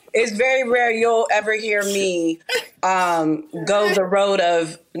 it's very rare you'll ever hear me go the road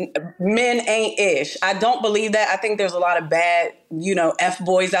of men ain't ish. I don't believe that. I think there's a lot of bad, F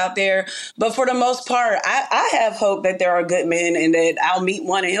boys out there. But for the most part, I have hope that there are good men and that I'll meet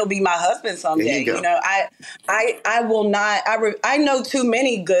one and he'll be my husband someday. I will not. I know too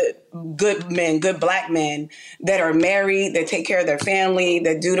many good men, good black men that are married, that take care of their family,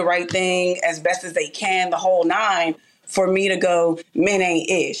 that do the right thing as best as they can, the whole nine, for me to go, men ain't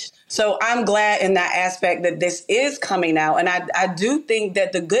ish. So I'm glad in that aspect that this is coming out. And I do think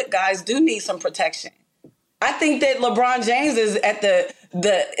that the good guys do need some protection. I think that LeBron James is at the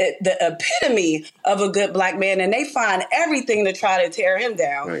epitome of a good black man, and they find everything to try to tear him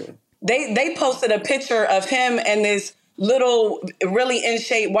down. Right. They posted a picture of him and this little, really in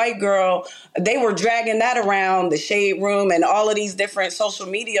shape white girl. They were dragging that around the Shade Room and all of these different social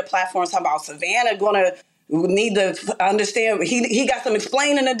media platforms, talking about Savannah gonna need to understand. He got some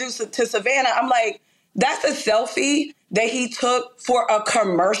explaining to do to Savannah. I'm like, that's a selfie that he took for a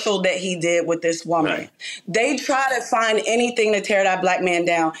commercial that he did with this woman. Right. They try to find anything to tear that black man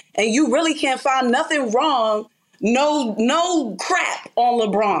down, and you really can't find nothing wrong. No crap on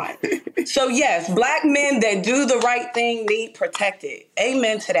LeBron. So yes, black men that do the right thing need protected.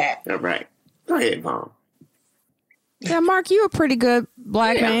 Amen to that. All right. Go ahead, Mom. Yeah, Mark, you a pretty good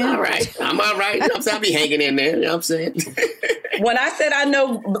black man. I'm all right. I'll be hanging in there. You know what I'm saying? When I said I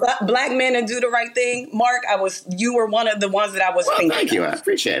know black men and do the right thing, Mark, you were one of the ones that I was thinking. Thank you. I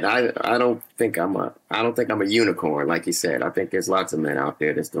appreciate it. I don't think I'm a unicorn, like you said. I think there's lots of men out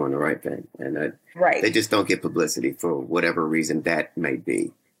there that's doing the right thing, and they just don't get publicity for whatever reason that may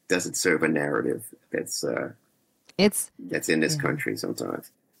be. Doesn't serve a narrative that's in this country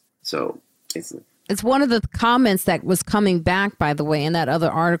sometimes. So It's one of the comments that was coming back, by the way, in that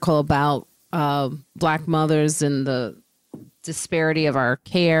other article about black mothers and the disparity of our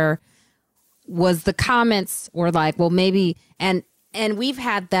care. Was the comments were like, well, maybe, and we've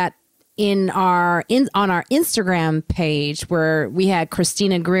had that on our Instagram page where we had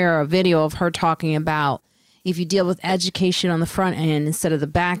Christina Greer, a video of her talking about if you deal with education on the front end instead of the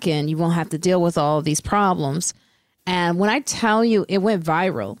back end, you won't have to deal with all of these problems. And when I tell you, it went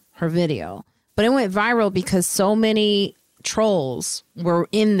viral, her video. But it went viral because so many trolls were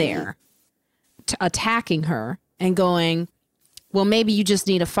in there attacking her and going, well, maybe you just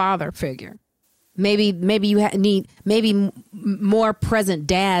need a father figure. Maybe you need more present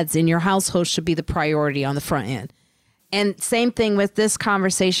dads in your household should be the priority on the front end. And same thing with this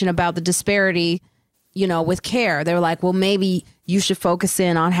conversation about the disparity, with care. They were like, well, maybe you should focus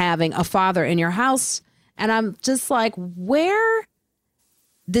in on having a father in your house. And I'm just like, where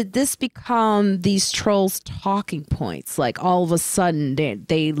did this become these trolls talking points? Like all of a sudden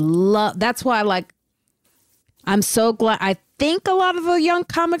they love, that's why I'm so glad. I think a lot of the young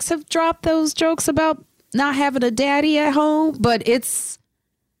comics have dropped those jokes about not having a daddy at home, but it's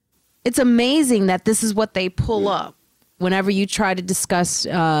amazing that this is what they pull up whenever you try to discuss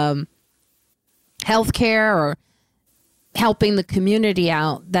healthcare or helping the community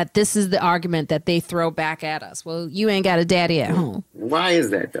out, that this is the argument that they throw back at us. Well, you ain't got a daddy at home. Why is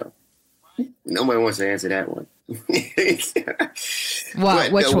that, though? Nobody wants to answer that one.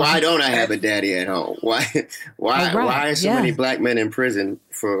 Why don't I have a daddy at home? Why are so many black men in prison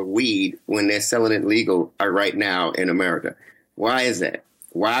for weed when they're selling it legal right now in America? Why is that?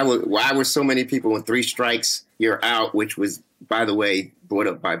 Why were so many people when 3 strikes you're out, which was, by the way, brought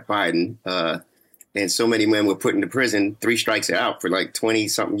up by Biden, and so many men were put into prison, 3 strikes are out for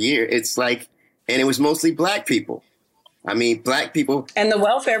 20-something years. It's and it was mostly black people. I mean, black people. And the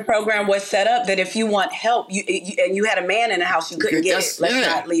welfare program was set up that if you want help, and you had a man in the house, you couldn't get it. Let's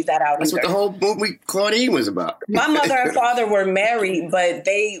not leave that out. That's either. What the whole movie Claudine was about. My mother and father were married, but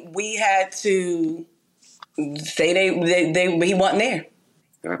we had to say he wasn't there.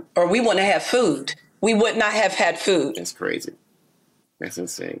 Or we wouldn't have food. We would not have had food. That's crazy. That's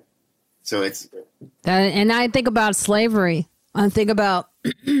insane. So it's. And I think about slavery. And think about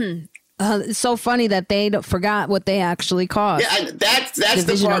it's so funny that they forgot what they actually caused. Yeah, that's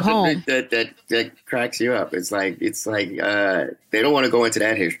the part that cracks you up. It's like they don't want to go into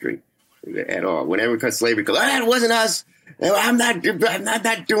that history at all. Whenever it comes to slavery, goes, it wasn't us. I'm not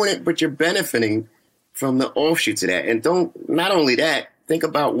doing it. But you're benefiting from the offshoots of that. And not only that, think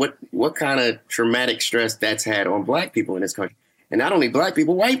about what kind of traumatic stress that's had on Black people in this country. And not only Black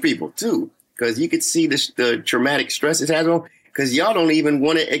people, white people too. Because you could see the traumatic stress it has on, because y'all don't even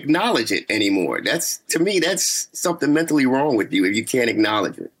want to acknowledge it anymore. To me, that's something mentally wrong with you if you can't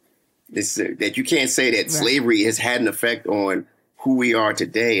acknowledge it. That you can't say that slavery has had an effect on who we are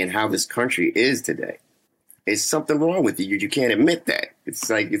today and how this country is today. It's something wrong with you. You can't admit that. It's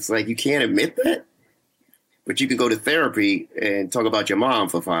like you can't admit that. But you can go to therapy and talk about your mom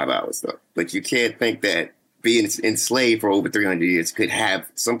for 5 hours, though. But you can't think that being enslaved for over 300 years could have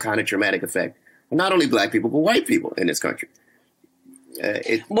some kind of traumatic effect on not only Black people, but white people in this country.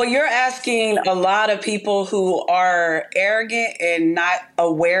 Well, you're asking a lot of people who are arrogant and not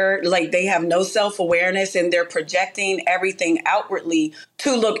aware, like they have no self-awareness and they're projecting everything outwardly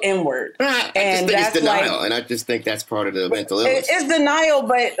to look inward. I just think it's denial, and I just think that's part of the mental illness. It's denial,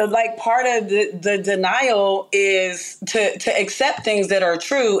 but like part of the denial is to accept things that are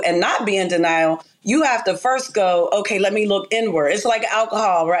true and not be in denial. You have to first go, okay, let me look inward. It's like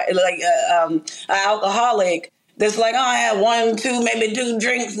alcohol, right? Like an alcoholic. That's like, I had 1, 2, maybe 2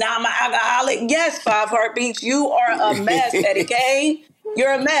 drinks. Now I'm an alcoholic. Yes, 5 Heartbeats. You are a mess, Eddie Kane.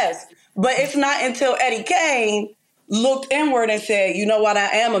 You're a mess. But it's not until Eddie Kane looked inward and said, you know what, I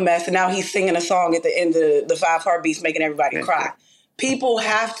am a mess. And now he's singing a song at the end of the 5 Heartbeats, making everybody cry. People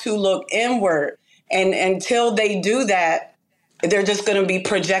have to look inward. And until they do that, they're just going to be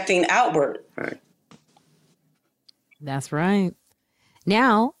projecting outward. Right. That's right.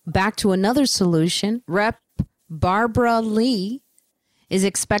 Now, back to another solution. Rep. Barbara Lee is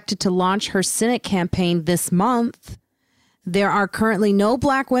expected to launch her Senate campaign this month. There are currently no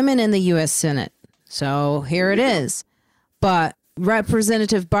Black women in the U.S. Senate. So here it is. But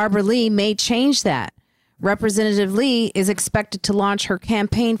Representative Barbara Lee may change that. Representative Lee is expected to launch her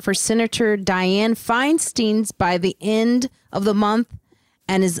campaign for Senator Dianne Feinstein by the end of the month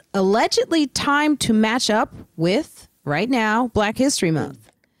and is allegedly timed to match up with, right now, Black History Month.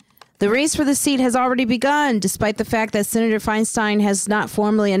 The race for the seat has already begun, despite the fact that Senator Feinstein has not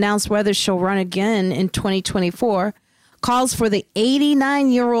formally announced whether she'll run again in 2024. Calls for the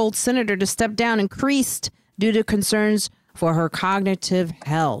 89-year-old senator to step down increased due to concerns for her cognitive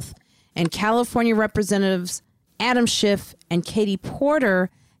health. And California Representatives Adam Schiff and Katie Porter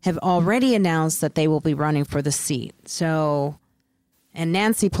have already announced that they will be running for the seat. So, and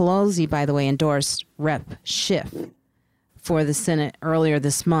Nancy Pelosi, by the way, endorsed Rep. Schiff for the Senate earlier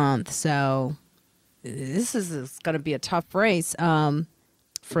this month. So this is going to be a tough race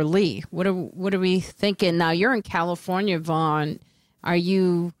for Lee. What are we thinking? Now, you're in California, Vaughn. Are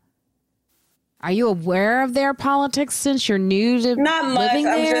you aware of their politics since you're new to not much. living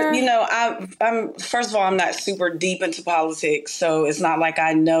there? I'm just, I'm first of all, I'm not super deep into politics, so it's not like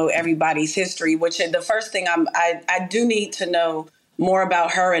I know everybody's history. Which the first thing I do need to know more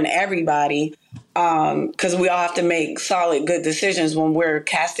about her and everybody, because we all have to make solid, good decisions when we're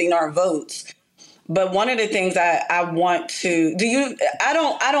casting our votes. But one of the things I want to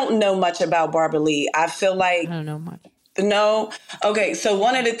I don't know much about Barbara Lee. I feel like I don't know much. No. Okay. So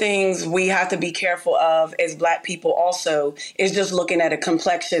one of the things we have to be careful of as Black people also is just looking at a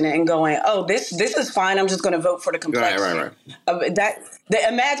complexion and going, oh, this is fine. I'm just going to vote for the complexion. Right.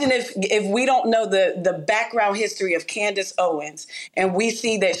 Imagine if we don't know the background history of Candace Owens and we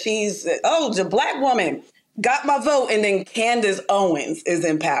see that she's, the Black woman got my vote, and then Candace Owens is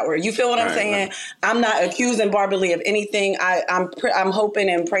in power. You feel what I'm saying? Right. I'm not accusing Barbara Lee of anything. I'm hoping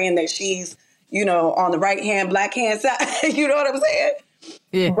and praying that she's, on the right hand, Black hand side. You know what I'm saying?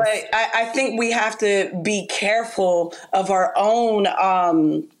 Yeah. But I think we have to be careful of our own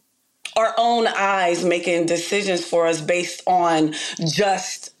eyes making decisions for us based on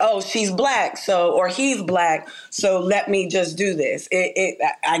just, she's Black, or he's Black, so let me just do this.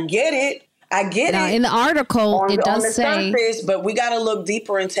 I get it. Now, in the article, it does on the say, surface, but we got to look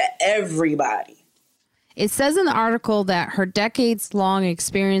deeper into everybody. It says in the article that her decades-long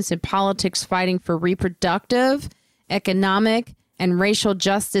experience in politics fighting for reproductive, economic, and racial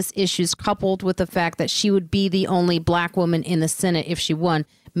justice issues, coupled with the fact that she would be the only Black woman in the Senate if she won,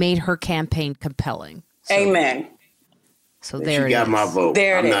 made her campaign compelling. Amen. So there it is. She got my vote.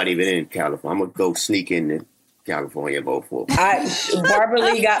 I'm not even in California. I'm going to go sneak in California and vote for her. Barbara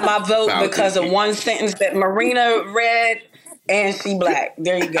Lee got my vote because of one sentence that Marina read, and she Black.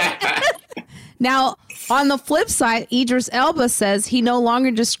 There you go. Now, on the flip side, Idris Elba says he no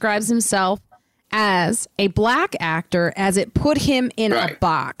longer describes himself as a black actor, as it put him in a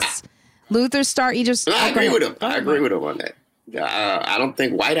box. Luther star Idris. I agree with him. I agree with him on that. I don't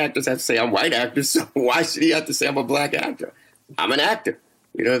think white actors have to say I'm white actor, so why should he have to say I'm a black actor? I'm an actor.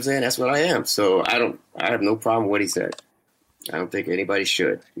 You know what I'm saying? That's what I am. So I have no problem with what he said. I don't think anybody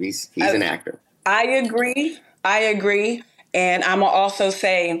should. He's an actor. I agree. And I'm going to also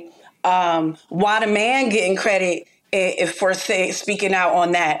say, why the man getting credit for speaking out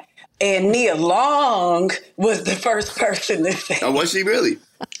on that? And Nia Long was the first person to say. Oh, was she really?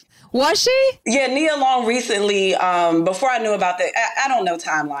 Was she? Yeah, Nia Long recently, before I knew about I don't know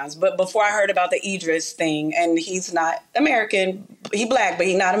timelines, but before I heard about the Idris thing, and he's not American, he black, but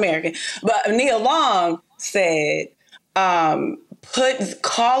he's not American. But Nia Long said,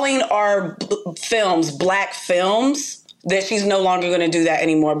 calling our films black films, that she's no longer going to do that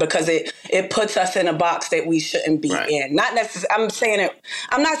anymore because it puts us in a box that we shouldn't be in. Not necessarily. I'm saying it.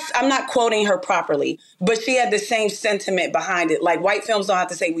 I'm not quoting her properly, but she had the same sentiment behind it. Like, white films don't have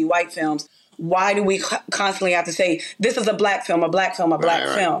to say we white films. Why do we constantly have to say this is a black film, a black film, a black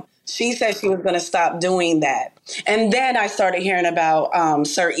film? She said she was going to stop doing that, and then I started hearing about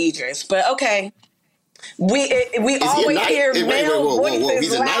Sir Idris. But okay. We always hear male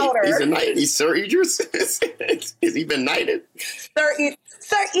voices louder. He's a knight. He's Sir Idris. Has he been knighted? Sir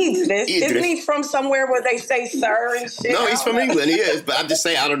Idris. Isn't he from somewhere where they say sir and shit? No, he's from England. He is. But I'm just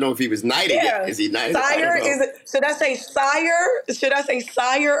saying, I don't know if he was knighted yet. Is he knighted? Sire? Should I say sire? Should I say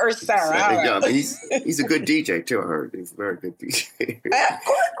sire or sir? He's a good DJ, too, I heard. He's a very good DJ.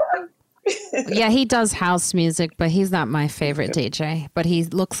 Yeah, he does house music, but he's not my favorite DJ. But he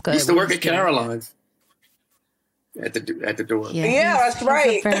looks good. He used to work at Caroline's. At the door. Yeah, that's right.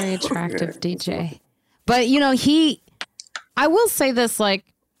 He's a very attractive DJ. But, I will say this, like,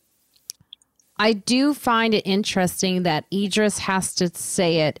 I do find it interesting that Idris has to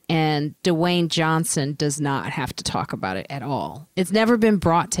say it and Dwayne Johnson does not have to talk about it at all. It's never been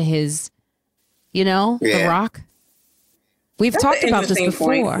brought to his, The Rock. We've talked about this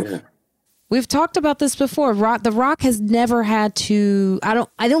before. Yeah. We've talked about this before. The Rock has never had to, I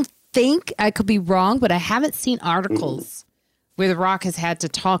don't think, I could be wrong, but I haven't seen articles where The Rock has had to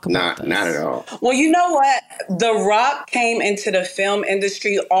talk about this. Not at all. Well, you know what? The Rock came into the film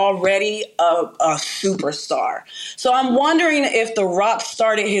industry already a superstar. So I'm wondering if The Rock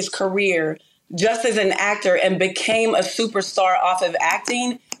started his career just as an actor and became a superstar off of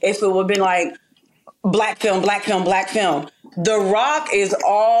acting, if it would have been like black film, black film, black film. The Rock is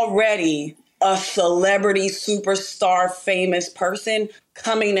already a celebrity, superstar, famous person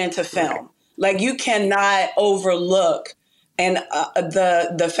coming into film. Like, you cannot overlook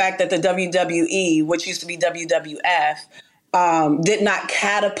the fact that the WWE, which used to be WWF, did not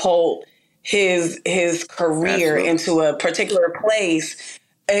catapult his career into a particular place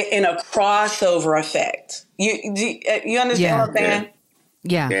in a crossover effect. You understand what I'm saying?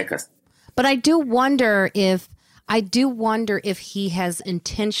 Yeah. But I do wonder if he has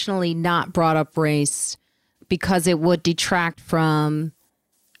intentionally not brought up race because it would detract from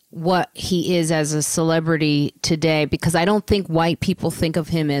what he is as a celebrity today, because I don't think white people think of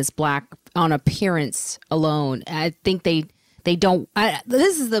him as black on appearance alone. I think they don't.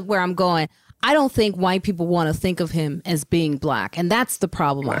 This is where I'm going. I don't think white people want to think of him as being black, and that's the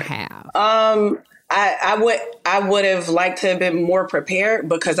problem I have. I would have liked to have been more prepared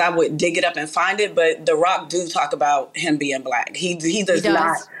because I would dig it up and find it. But The Rock do talk about him being black. He does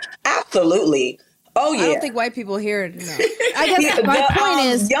not. Absolutely. Oh yeah. I don't think white people hear it. No. I guess my point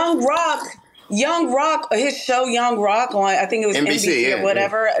is Young Rock, his show Young Rock on, I think it was NBC or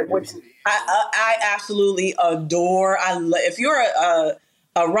whatever, which I absolutely adore. If you're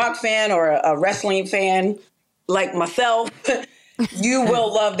a rock fan or a wrestling fan like myself, you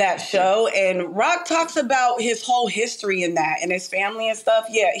will love that show. And Rock talks about his whole history in that and his family and stuff.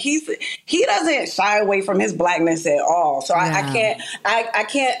 Yeah, he doesn't shy away from his blackness at all. So I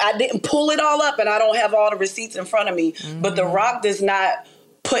didn't pull it all up and I don't have all the receipts in front of me. Mm-hmm. But The Rock does not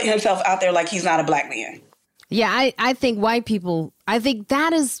put himself out there like he's not a black man. Yeah, I think white people, I think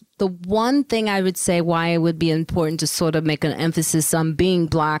that is the one thing I would say why it would be important to sort of make an emphasis on being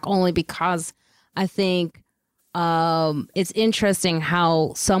black, only because I think it's interesting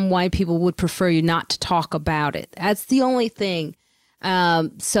how some white people would prefer you not to talk about it. That's the only thing. I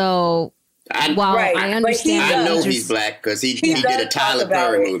understand, I know he's black because he did a Tyler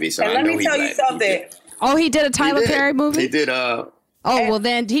Perry movie. So and I know he's black. Let me tell you something. Oh, he did a Tyler Perry movie? He did. Well,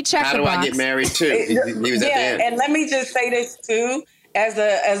 then he checked the box. How Do I Get Married Too? He was at the end. And let me just say this too, as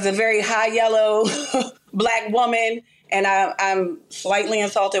a very high yellow black woman And I'm slightly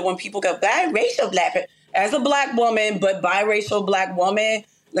insulted when people go, biracial black. As a black woman, but biracial black woman,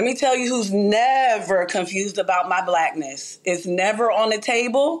 let me tell you who's never confused about my blackness. It's never on the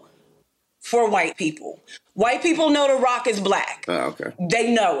table for white people. White people know The Rock is black. Oh, okay.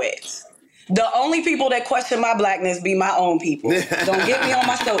 They know it. The only people that question my blackness be my own people. Don't get me on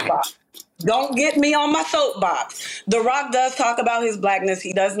my soapbox. Don't get me on my soapbox. The Rock does talk about his blackness.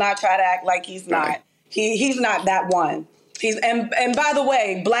 He does not try to act like he's not. Right. He's not that one. And by the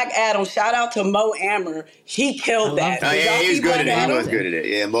way, Black Adam, shout out to Mo Amer. He killed that. Oh, yeah, he was good at it. He was good at it.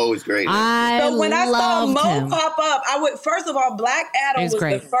 Yeah, Mo was great. So when I saw Mo him. pop up, I would, first of all, Black Adam was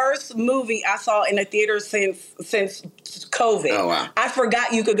great. the first movie I saw in the theater since COVID. Oh, wow. I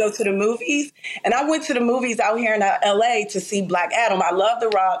forgot you could go to the movies. And I went to the movies out here in LA to see Black Adam. I love The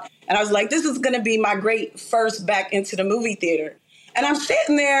Rock. And I was like, this is going to be my great first back into the movie theater. And I'm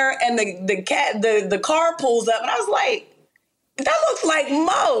sitting there and the car pulls up and I was like, that looks like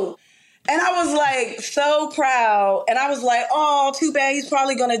Mo. And I was like so proud. And I was like, oh, too bad he's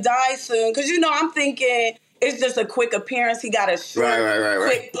probably going to die soon. Because, I'm thinking it's just a quick appearance. He got a short,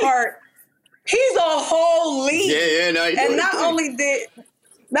 quick part. He's a whole lead. Yeah, no, and not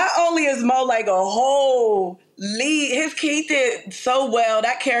only is Mo like a whole lead, he did so well.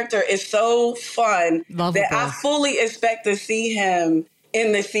 That character is so fun that I fully expect to see him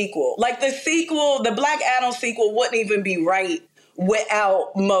in the sequel. Like the Black Adam sequel wouldn't even be right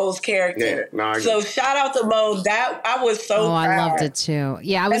without Mo's character. Yeah, so shout out to Mo. That I was so proud. I loved it too.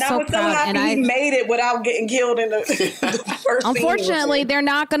 Yeah, I was so proud. So happy he made it without getting killed in the first scene. Unfortunately, they're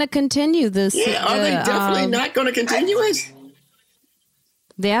not going to continue this. Yeah, are they definitely not going to continue it?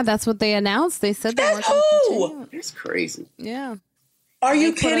 Yeah, that's what they announced. They said they weren't going to continue. That's crazy. Yeah. Are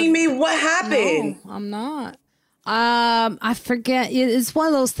you kidding me? What happened? No, I'm not. I forget. It's one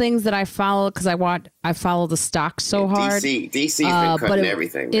of those things that I follow because I follow the stock so hard. DC's been cutting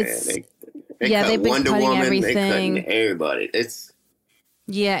everything, man. They cut they've been Wonder cutting Woman, everything. They cutting everybody.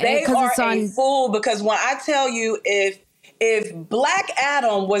 They are a fool because when I tell you if Black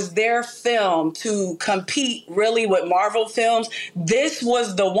Adam was their film to compete really with Marvel films, this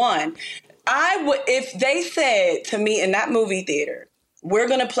was the one. I would, if they said to me in that movie theater, we're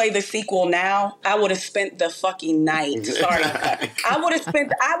going to play the sequel now, I would have spent the fucking night. Sorry. I would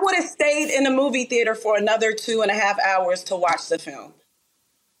have stayed in the movie theater for another 2.5 hours to watch the film.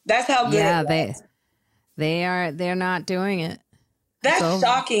 That's how good it was. They're not doing it. That's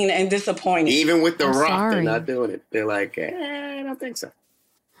shocking and disappointing. Even with The Rock, they're not doing it. They're like, I don't think so.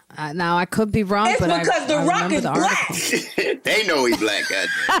 Now I could be wrong, it's because The Rock is black. They know he's black.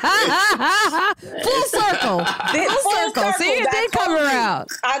 Full circle. Full circle. See, it did come around.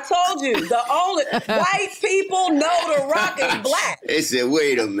 I told you, the only white people know The Rock is black. They said,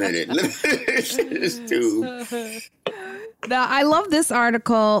 wait a minute. This dude. Now, I love this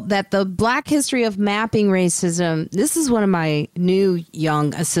article that the Black History of Mapping Racism. This is one of my new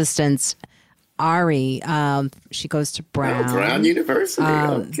young assistants. Ari, she goes to Brown. Brown University.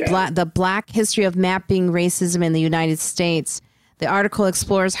 Okay. The Black History of Mapping Racism in the United States. The article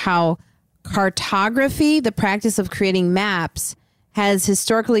explores how cartography, the practice of creating maps, has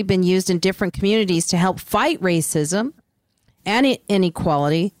historically been used in different communities to help fight racism and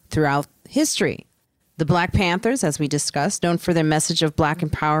inequality throughout history. The Black Panthers, as we discussed, known for their message of Black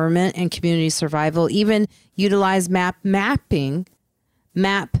empowerment and community survival, even utilized map making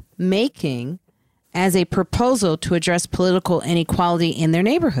as a proposal to address political inequality in their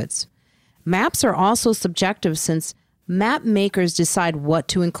neighborhoods. Maps are also subjective since map makers decide what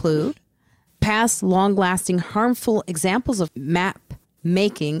to include. Past long-lasting harmful examples of map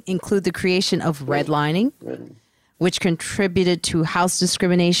making include the creation of redlining, which contributed to house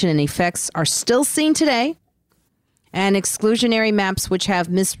discrimination and effects are still seen today, and exclusionary maps which have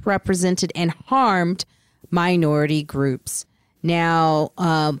misrepresented and harmed minority groups. Now,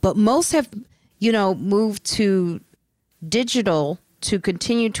 but most have moved to digital to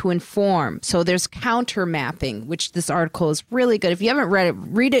continue to inform. So there's counter mapping, which this article is really good. If you haven't read it,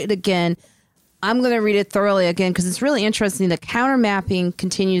 read it again. I'm going to read it thoroughly again because it's really interesting. The counter mapping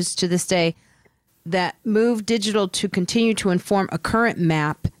continues to this day that move digital to continue to inform a current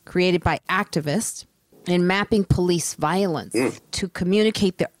map created by activists in mapping police violence to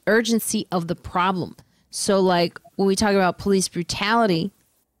communicate the urgency of the problem. So like when we talk about police brutality,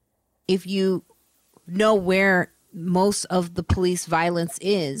 if you know where most of the police violence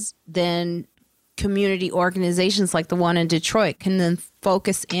is, then community organizations like the one in Detroit can then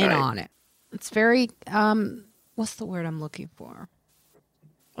focus in on it. It's very, what's the word I'm looking for?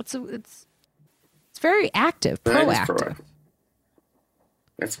 It's very active, proactive.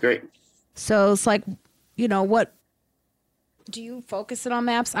 That's great. So it's like, what do you focus it on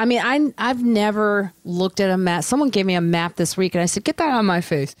maps? I mean, I've never looked at a map. Someone gave me a map this week, and I said, "Get that out of my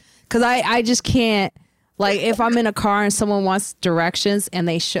face," because I just can't. Like, if I'm in a car and someone wants directions, and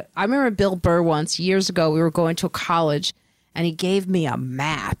they show. I remember Bill Burr once years ago. We were going to a college, and he gave me a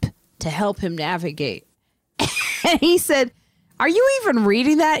map to help him navigate, and he said, "Are you even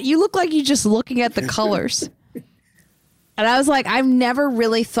reading that? You look like you're just looking at the colors." And I was like, I've never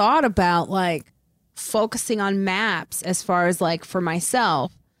really thought about like focusing on maps as far as like for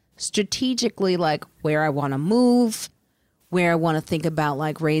myself strategically, like where I want to move, where I want to think about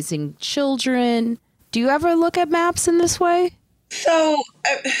like raising children. Do you ever look at maps in this way? So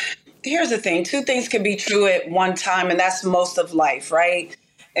here's the thing. Two things can be true at one time, and that's most of life, right?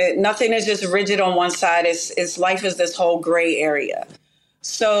 Nothing is just rigid on one side. It's life is this whole gray area.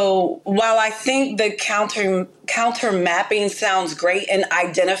 So while I think the counter mapping sounds great and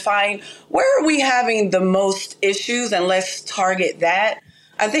identifying where are we having the most issues and let's target that,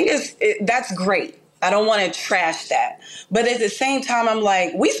 I think that's great. I don't want to trash that. But at the same time, I'm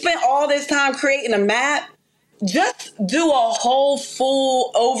like, we spent all this time creating a map. Just do a whole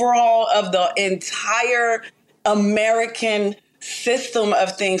full overhaul of the entire American system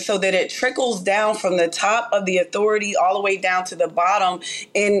of things so that it trickles down from the top of the authority all the way down to the bottom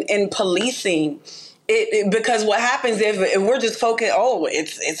in policing it, because what happens if we're just focused,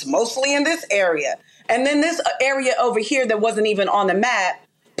 it's mostly in this area, and then this area over here that wasn't even on the map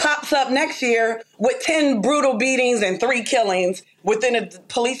pops up next year with 10 brutal beatings and 3 killings within a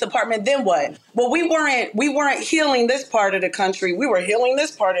police department, then what? Well, we weren't healing this part of the country. We were healing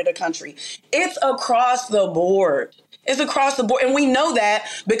this part of the country. It's across the board. It's across the board. And we know that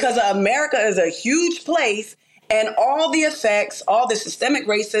because America is a huge place, and all the effects, all the systemic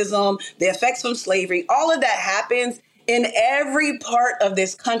racism, the effects from slavery, all of that happens in every part of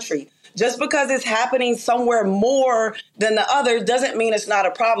this country. Just because it's happening somewhere more than the other doesn't mean it's not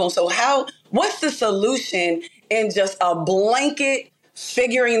a problem. So what's the solution in just a blanket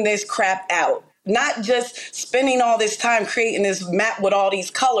figuring this crap out? Not just spending all this time creating this map with all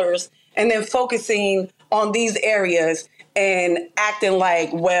these colors and then focusing on these areas and acting like,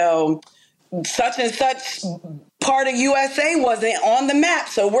 well, such and such part of USA wasn't on the map,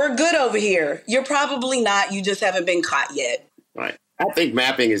 so we're good over here. You're probably not. You just haven't been caught yet. Right. I think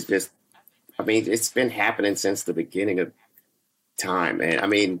mapping is just, it's been happening since the beginning of time. And I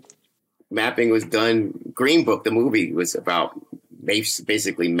mean, mapping was done. Green Book, the movie, was about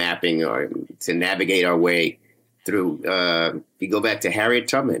basically mapping or to navigate our way through. You go back to Harriet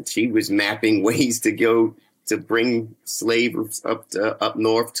Tubman. She was mapping ways to go to bring slaves up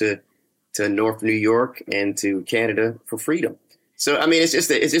north to North New York and to Canada for freedom. So I mean, it's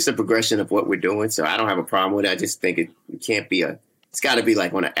just a progression of what we're doing. So I don't have a problem with it. I just think it can't be it's got to be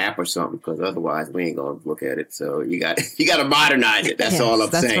like on an app or something, because otherwise we ain't gonna look at it. So you got to modernize it. That's all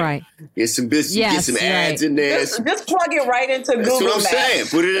I'm saying. That's right. Get some business, get some ads in there. Just plug it right into Google Maps. That's what I'm saying.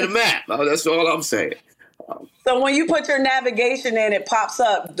 Put it in a map. That's all I'm saying. So when you put your navigation in, it pops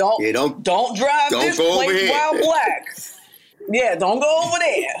up. Don't drive this place while black. Yeah, don't go over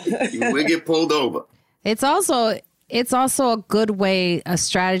there. You will get pulled over. It's also a good way, a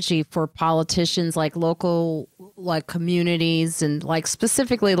strategy for politicians, like local, like communities, and like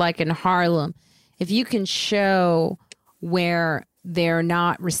specifically like in Harlem, if you can show where they're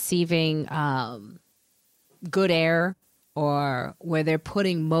not receiving good air, or where they're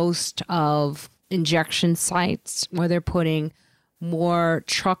putting most of injection sites, where they're putting more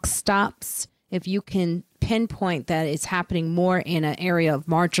truck stops, if you can pinpoint that it's happening more in an area of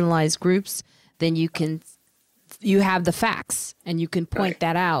marginalized groups, then you have the facts, and you can point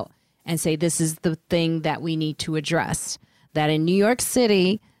that out and say, this is the thing that we need to address. That in New York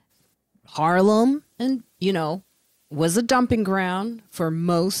City, Harlem, and, was a dumping ground for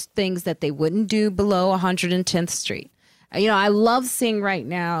most things that they wouldn't do below 110th Street. I love seeing right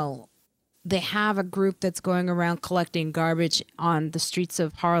now, they have a group that's going around collecting garbage on the streets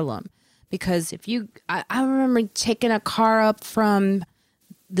of Harlem. Because I remember taking a car up from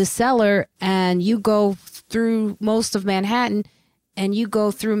the cellar, and you go through most of Manhattan, and you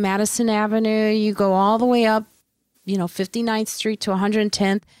go through Madison Avenue, you go all the way up, 59th Street to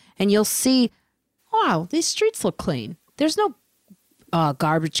 110th, and you'll see, wow, these streets look clean. There's no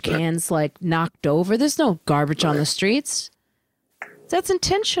garbage cans like knocked over. There's no garbage on the streets. That's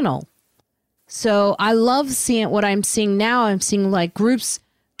intentional. So I love seeing what I'm seeing now. I'm seeing like groups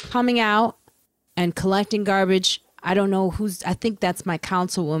coming out and collecting garbage. I don't know I think that's my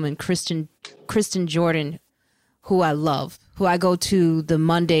councilwoman, Kristen Jordan, who I love, who I go to the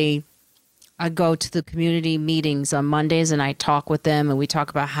community meetings on Mondays, and I talk with them, and we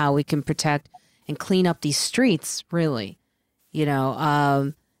talk about how we can protect and clean up these streets, really. you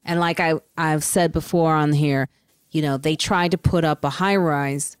know. And like I've said before on here, you know, they tried to put up a high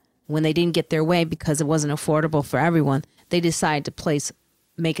rise when they didn't get their way because it wasn't affordable for everyone. They decided to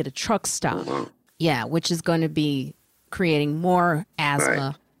make it a truck stop. Yeah, which is going to be creating more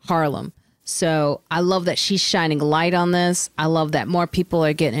asthma, Harlem. So I love that she's shining light on this. I love that more people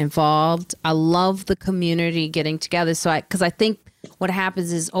are getting involved. I love the community getting together. Because I think what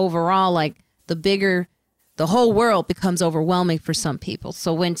happens is overall, like the whole world becomes overwhelming for some people.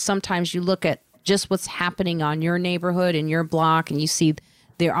 So when sometimes you look at just what's happening on your neighborhood and your block and you see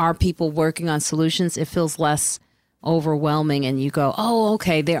there are people working on solutions, it feels less overwhelming and you go, oh,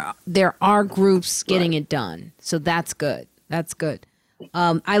 okay, there are groups getting it done. So that's good. That's good.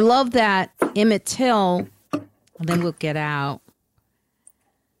 I love that Emmett Till, and then we'll get out.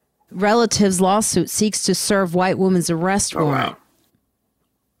 Relatives lawsuit seeks to serve white woman's arrest warrant. Wow.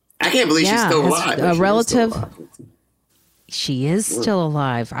 I can't believe she's still alive. A relative. She is still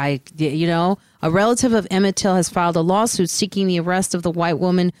alive. A relative of Emmett Till has filed a lawsuit seeking the arrest of the white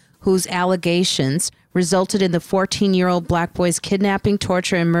woman whose allegations resulted in the 14-year-old black boy's kidnapping,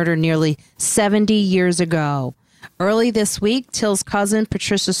 torture, and murder nearly 70 years ago. Early this week, Till's cousin,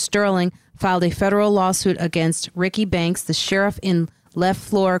 Patricia Sterling, filed a federal lawsuit against Ricky Banks, the sheriff in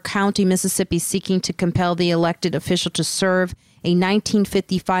Leflore County, Mississippi, seeking to compel the elected official to serve a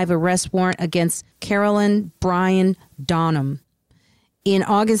 1955 arrest warrant against Carolyn Bryan Donham. In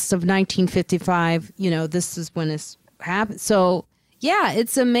August of 1955, this is when this happened. So, yeah,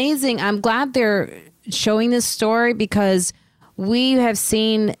 it's amazing. I'm glad they're showing this story because we have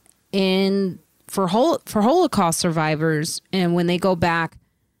seen for Holocaust survivors, and when they go back,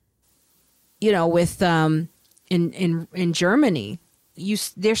 with in Germany,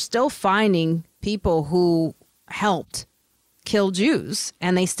 they're still finding people who helped kill Jews,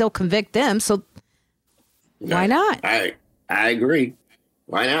 and they still convict them. So why not? I agree.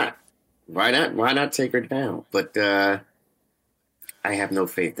 Why not? Why not take her down? But I have no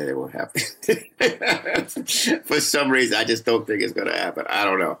faith that it will happen. For some reason, I just don't think it's going to happen. I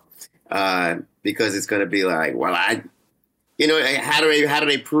don't know. Because it's going to be like, well, how do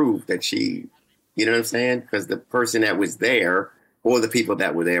they prove that she, you know what I'm saying? Because the person that was there or the people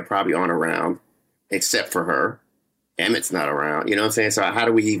that were there probably aren't around except for her. Emmett's not around. You know what I'm saying? So how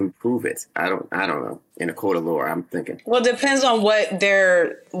do we even prove it? I don't know. In a court of law, I'm thinking. Well, it depends on what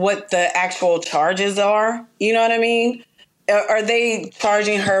the actual charges are. You know what I mean? Are they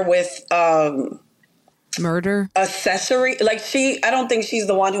charging her with murder? Accessory? I don't think she's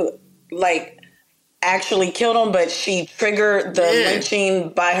the one who actually killed him, but she triggered the lynching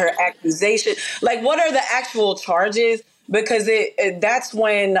by her accusation. What are the actual charges? Because that's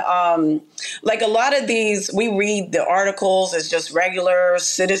when, a lot of these, we read the articles as just regular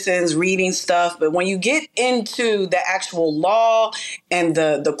citizens reading stuff. But when you get into the actual law and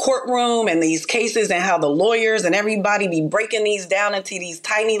the courtroom and these cases and how the lawyers and everybody be breaking these down into these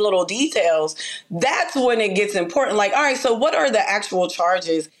tiny little details, that's when it gets important. All right, so what are the actual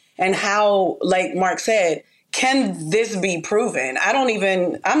charges? And how, like Mark said, can this be proven?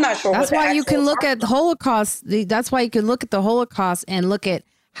 I'm not sure. That's why you can look at the Holocaust. That's why you can look at the Holocaust and look at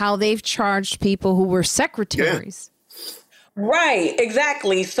how they've charged people who were secretaries. Yeah. Right,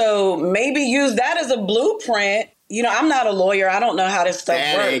 exactly. So maybe use that as a blueprint. I'm not a lawyer. I don't know how this stuff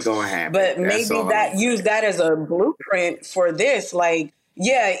works. That ain't gonna happen. But use that as a blueprint for this.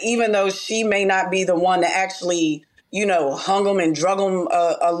 Even though she may not be the one that actually hung them and drug them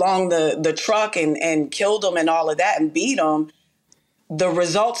along the truck and killed them and all of that and beat them. The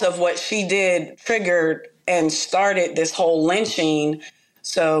results of what she did triggered and started this whole lynching.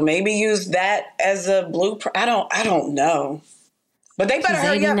 So maybe use that as a blueprint. I don't know. But they better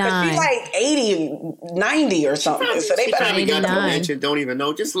hurry up because she's 80, 90 or something. So they better hurry up. Got don't even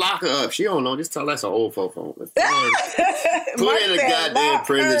know. Just lock her up. She don't know. Just tell us an old folk phone. Put her in a goddamn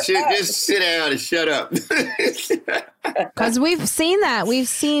prison. Just sit down and shut up. Because we've seen that. We've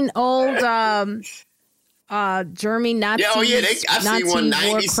seen old German Nazis. I've seen one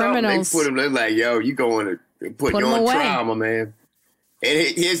 90 something. They put them. They're like, yo, you going to put you on trial, my man.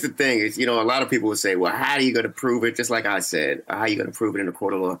 And here's the thing is, a lot of people would say, well, how are you going to prove it? Just like I said, how are you going to prove it in the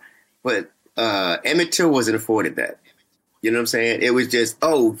court of law? But Emmett Till wasn't afforded that. You know what I'm saying? It was just,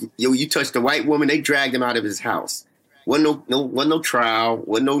 you touched a white woman. They dragged him out of his house. Wasn't no trial.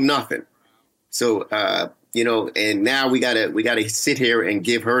 Wasn't no nothing. So, and now we gotta sit here and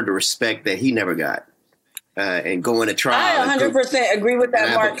give her the respect that he never got. And go in a trial. I 100% agree with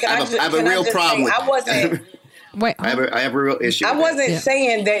that, Mark. I have a real problem with I wasn't... Wait, I have a real issue. I wasn't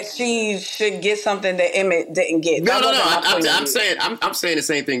saying that she should get something that Emmett didn't get. No. I'm saying the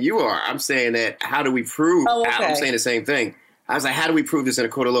same thing you are. I'm saying that how do we prove? I'm saying the same thing. I was like, how do we prove this in a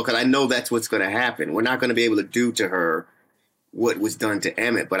court of law? Because I know that's what's going to happen. We're not going to be able to do to her what was done to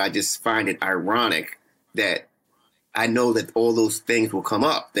Emmett. But I just find it ironic that I know that all those things will come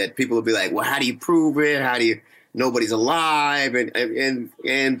up, that people will be like, well, how do you prove it? How do you, nobody's alive.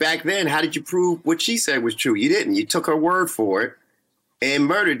 And back then, how did you prove what she said was true? You didn't. You took her word for it and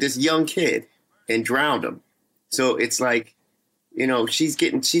murdered this young kid and drowned him. So it's like, you know, she's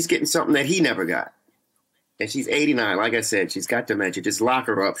getting something that he never got. And she's 89. Like I said, she's got dementia. Just lock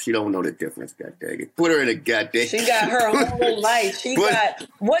her up. She don't know the difference. God dang it. Put her in a goddamn. She got her whole life.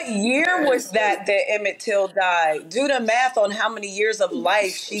 What year was that Emmett Till died? Do the math on how many years of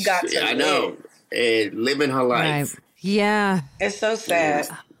life she got to live. I know. And living her life. Right. Yeah. It's so sad.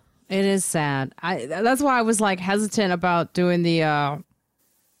 It is sad. That's why I was like hesitant about doing the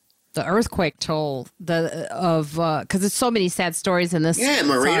earthquake toll because there's so many sad stories in this. Yeah,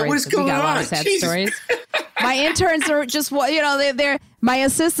 Maria, what's going on? We got a lot of sad stories. My interns are just, you know, they're my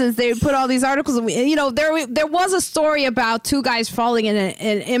assistants. They put all these articles. You know, there was a story about two guys falling in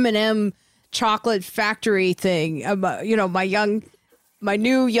an M&M chocolate factory thing. You know, my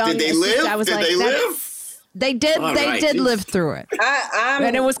new young. Did they live? I was Did like, they live? They did. They did live through it.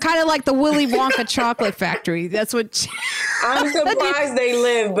 And it was kind of like the Willy Wonka chocolate factory. That's what. I'm surprised they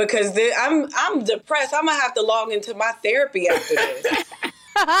live because I'm depressed. I'm gonna have to log into my therapy after this.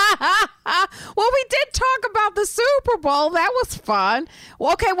 Well, we did talk about the Super Bowl. That was fun.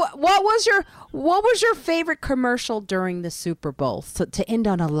 Well, okay, what was your favorite commercial during the Super Bowl? So, to end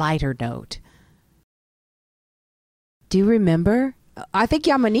on a lighter note, do you remember? I think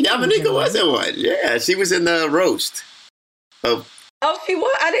Yamanika was in one. Yeah, she was in the roast. Oh, she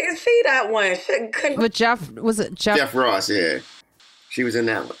was. I didn't see that one. But Jeff Ross? Yeah. She was in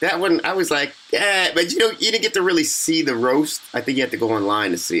that one. That one, I was like, yeah, but you didn't get to really see the roast. I think you had to go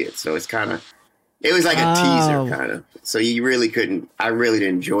online to see it. So it was like a teaser kind of. So you really couldn't, I really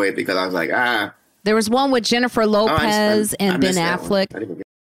didn't enjoy it because I was like, There was one with Jennifer Lopez and Ben Affleck.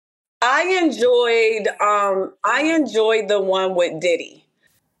 I enjoyed the one with Diddy.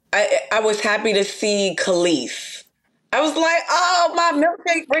 I was happy to see Khalees. I was like, oh, my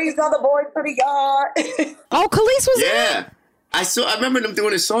milkshake brings other boys to the yard. Oh, Khalees was in it? I remember them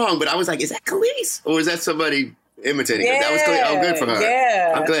doing a song, but I was like, is that Khalees? Or is that somebody imitating her? That was Khalees. Oh, good for her.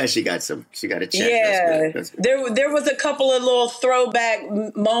 Yeah. I'm glad she got a check. Yeah. That's good. There was a couple of little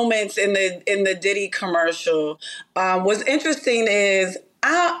throwback moments in the Diddy commercial. What's interesting is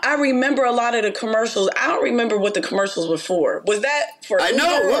I remember a lot of the commercials. I don't remember what the commercials were for. Was that for Uber? I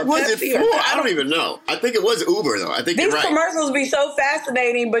know. What was it for? I don't even know. I think it was Uber, though. I think these you're right. commercials be so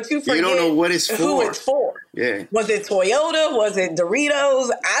fascinating, but you forget you don't know what it's who it's for. Yeah. Was it Toyota? Was it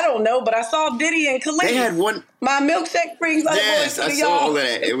Doritos? I don't know, but I saw Diddy and Khalees. They had one. My milkshake brings other boys to the yard. Yes, I saw all of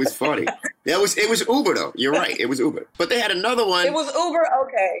that. It was funny. It was Uber, though. You're right. It was Uber. But they had another one. It was Uber?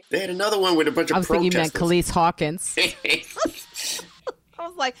 Okay. They had another one with a bunch of protesters. I was thinking you meant Khalees Hawkins. I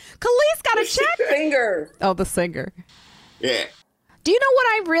was like, Khalees got a check? Singer. Oh, the singer. Yeah. Do you know what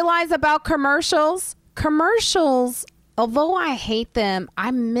I realize about commercials? Commercials, although I hate them, I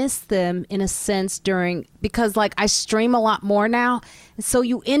miss them in a sense because like I stream a lot more now. And so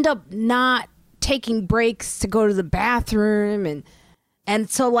you end up not taking breaks to go to the bathroom. And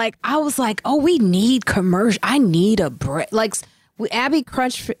so like, I was like, oh, we need commercial. I need a break. Like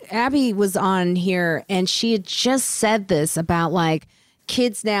Abby was on here and she had just said this about like,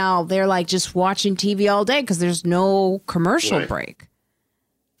 kids now, they're like just watching TV all day because there's no commercial break.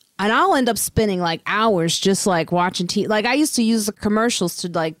 And I'll end up spending like hours just like watching TV. Like I used to use the commercials to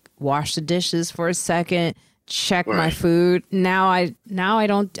like wash the dishes for a second, check my food. Now I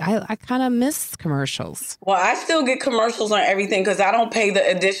don't. I kind of miss commercials. Well, I still get commercials on everything because I don't pay the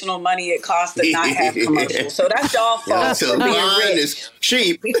additional money it costs to not have commercials. So that's y'all fault. So Vaughn is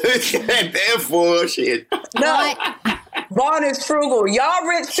cheap, and therefore shit. No, Vaughn is frugal. Y'all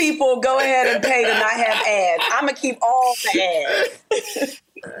rich people go ahead and pay to not have ads. I'm gonna keep all the ads.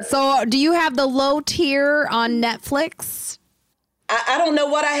 So, do you have the low tier on Netflix? I don't know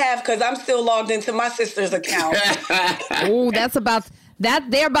what I have because I'm still logged into my sister's account. Oh, that's about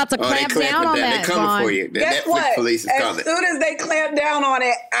that. They're about to clamp down on that. They're coming for you. The Guess Netflix what? police is coming. As soon as they clamp down on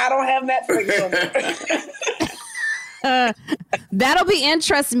it, I don't have Netflix no more. That'll be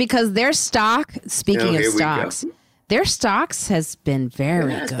interesting because their stock. Speaking of stocks, their stocks has been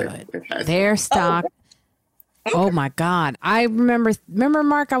very good. Their stock. Oh my God! I remember,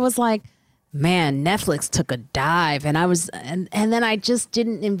 Mark. I was like, man, Netflix took a dive, and I was, and then I just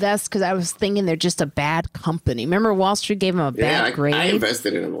didn't invest because I was thinking they're just a bad company. Remember, Wall Street gave them a bad grade. I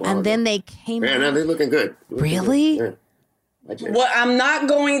invested in them a while and then they came. Yeah, no, they're looking good. Really? Good. Yeah. What I'm not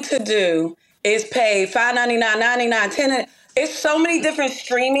going to do is pay $5.99, $99, $10. It's so many different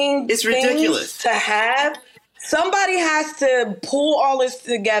streaming It's ridiculous to have. Somebody has to pull all this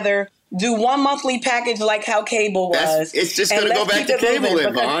together, do one monthly package like how cable was. It's just going to go back to cable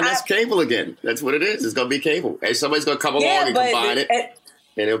then, Vaughn. That's cable again. That's what it is. It's going to be cable. And somebody's going to come along and combine it, and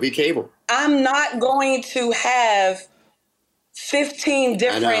it'll be cable. I'm not going to have 15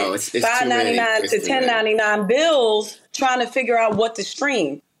 different $5.99 to $10.99 bills trying to figure out what to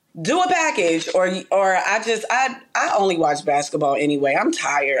stream. Do a package, or I only watch basketball anyway. I'm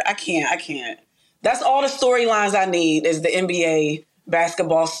tired. I can't. That's all the storylines I need is the NBA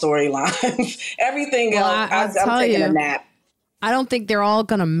basketball storylines. Everything else, I'm taking a nap. I don't think they're all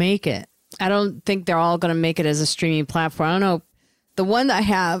going to make it. I don't think they're all going to make it as a streaming platform. I don't know. The one that I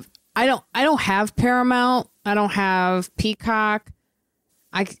have, I don't have Paramount. I don't have Peacock.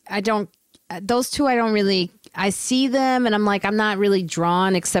 I don't, those two I don't really, I see them and I'm like, I'm not really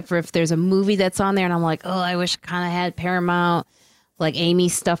drawn except for if there's a movie that's on there and I'm like, oh, I wish I kind of had Paramount. Like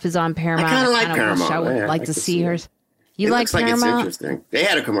Amy's stuff is on Paramount. I kind of like Paramount. I would like to see hers. You like Paramount? It's interesting. They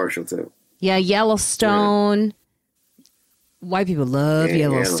had a commercial too. Yeah, Yellowstone. Yeah. White people love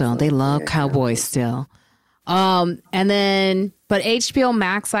Yellowstone. They love cowboys still. And then, but HBO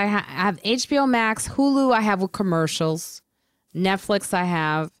Max, I have HBO Max. Hulu, I have with commercials. Netflix, I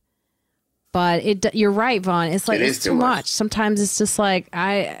have. But you're right, Vaughn. It's like it's too much. Sometimes it's just like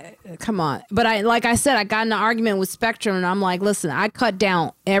come on. But like I said, I got in an argument with Spectrum, and I'm like, listen, I cut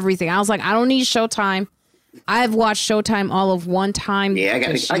down everything. I was like, I don't need Showtime. I've watched Showtime all of one time. Yeah, I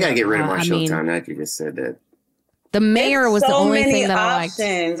gotta get rid of my Showtime. Now that you just said that. The Mayor was the only thing that I liked.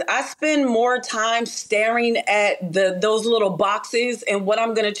 I spend more time staring at those little boxes and what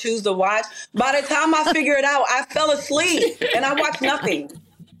I'm going to choose to watch. By the time I figure it out, I fell asleep and I watched nothing.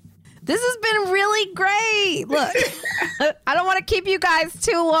 This has been really great. Look, I don't want to keep you guys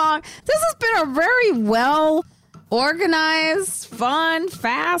too long. This has been a very well organized, fun,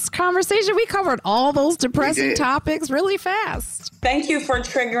 fast conversation. We covered all those depressing topics really fast. Thank you for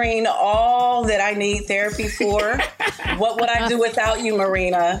triggering all that I need therapy for. What would I do without you,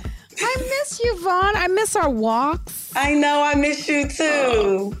 Marina? I miss you, Vaughn. I miss our walks. I know. I miss you,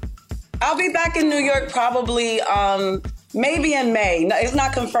 too. I'll be back in New York probably maybe in May. No, it's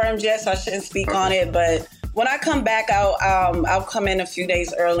not confirmed yet, so I shouldn't speak on it. But when I come back, I'll come in a few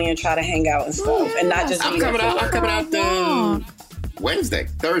days early and try to hang out and stuff, and not just. I'm coming out Thursday.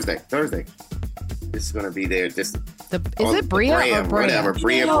 This is gonna be there. Just is it Bria or Brea? Whatever,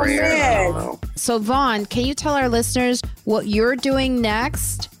 Bria. I don't know. So Vaughn, can you tell our listeners what you're doing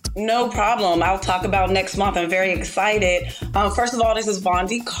next? No problem. I'll talk about next month. I'm very excited. First of all, this is Von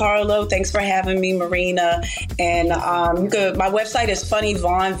DiCarlo. Thanks for having me, Marina. And my website is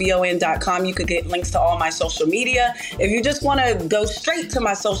funnyvon.com. You could get links to all my social media. If you just want to go straight to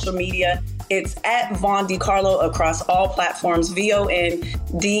my social media, it's at Von DiCarlo across all platforms,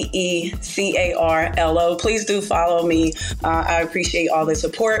 VONDECARLO. Please do follow me. I appreciate all the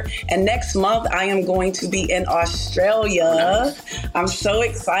support. And next month, I am going to be in Australia. I'm so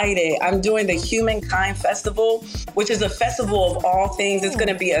excited. I'm doing the Humankind Festival, which is a festival of all things. It's going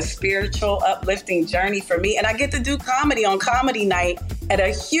to be a spiritual, uplifting journey for me. And I get to do comedy on comedy night at a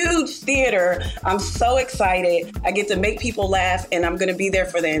huge theater. I'm so excited. I get to make people laugh, and I'm going to be there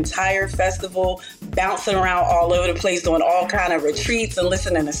for the entire festival, bouncing around all over the place, doing all kind of retreats and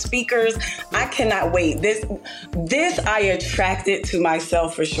listening to speakers. I cannot wait. This I attracted to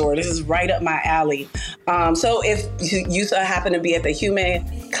myself for sure. This is right up my alley. So if you happen to be at the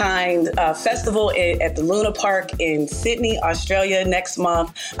Humankind Festival at the Luna Park in Sydney, Australia next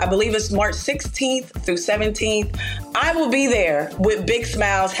month, I believe it's March 16th through 17th, I will be there with big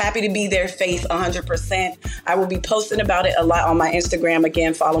smiles, happy to be there, face 100%. I will be posting about it a lot on my Instagram.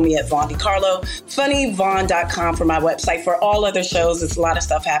 Again, follow me at Von DiCarlo. Funnyvon.com for my website. For all other shows, there's a lot of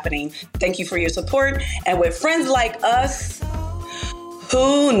stuff happening. Thank you for your support. And with friends like us,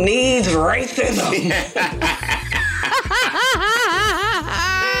 who needs racism? In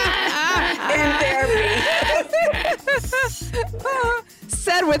therapy.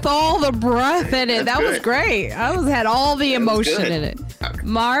 Said with all the breath in it. That was great. I had all the emotion in it. Okay.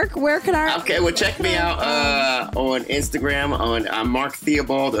 Mark, where can I? Okay, well, check me out on Instagram. I'm Mark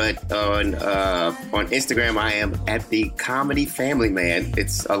Theobald. On Instagram, I am at the Comedy Family Man.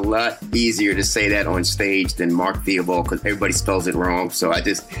 It's a lot easier to say that on stage than Mark Theobald because everybody spells it wrong. So I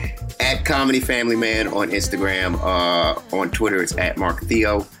just at Comedy Family Man on Instagram. On Twitter, it's at Mark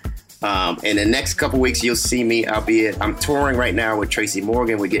Theo. In the next couple weeks, you'll see me. I'm touring right now with Tracy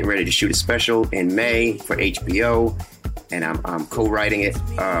Morgan. We're getting ready to shoot a special in May for HBO, and I'm co-writing it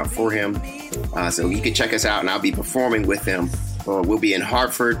for him. So you can check us out, and I'll be performing with him We'll be in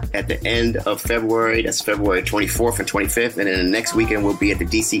Hartford at the end of February. That's February 24th and 25th. And then the next weekend, we'll be at the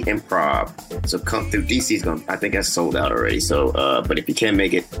DC Improv. So come through. DC's going to, I think that's sold out already. So, but if you can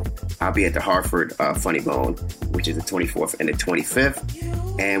make it, I'll be at the Hartford Funny Bone, which is the 24th and the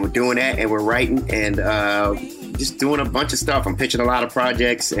 25th. And we're doing that, and we're writing and just doing a bunch of stuff. I'm pitching a lot of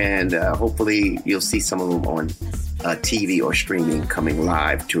projects, and hopefully you'll see some of them on TV or streaming coming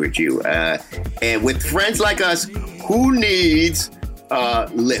live towards you. And with friends like us, who needs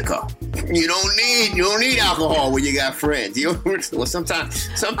liquor? You don't need alcohol when you got friends. Well, sometimes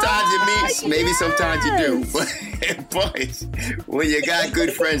it means maybe sometimes you do, but when you got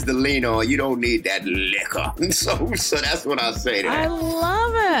good friends to lean on, you don't need that liquor. So that's what I'll say to that. I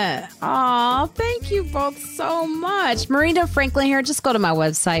love it. Aw, thank you both so much. Marina Franklin here. Just go to my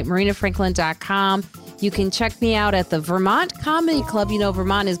website, marinafranklin.com. You can check me out at the Vermont Comedy Club. You know,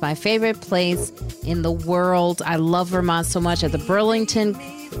 Vermont is my favorite place in the world. I love Vermont so much. At the Burlington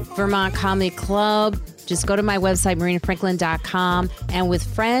Vermont Comedy Club. Just go to my website, marinafranklin.com. And with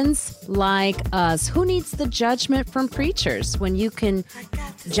friends like us, who needs the judgment from preachers when you can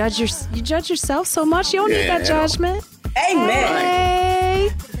judge yourself so much? You don't need that judgment. Amen.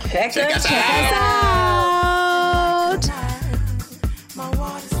 Hey, Check us out. My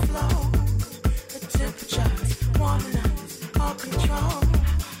waters flow, the temperature's warming up, all control.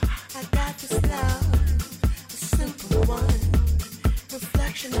 I got this love, a simple one,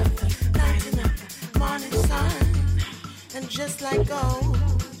 reflection of the night and of the morning sun. And just like gold,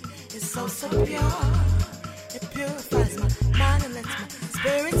 it's so pure, it purifies my mind and lets my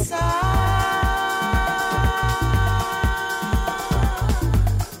spirit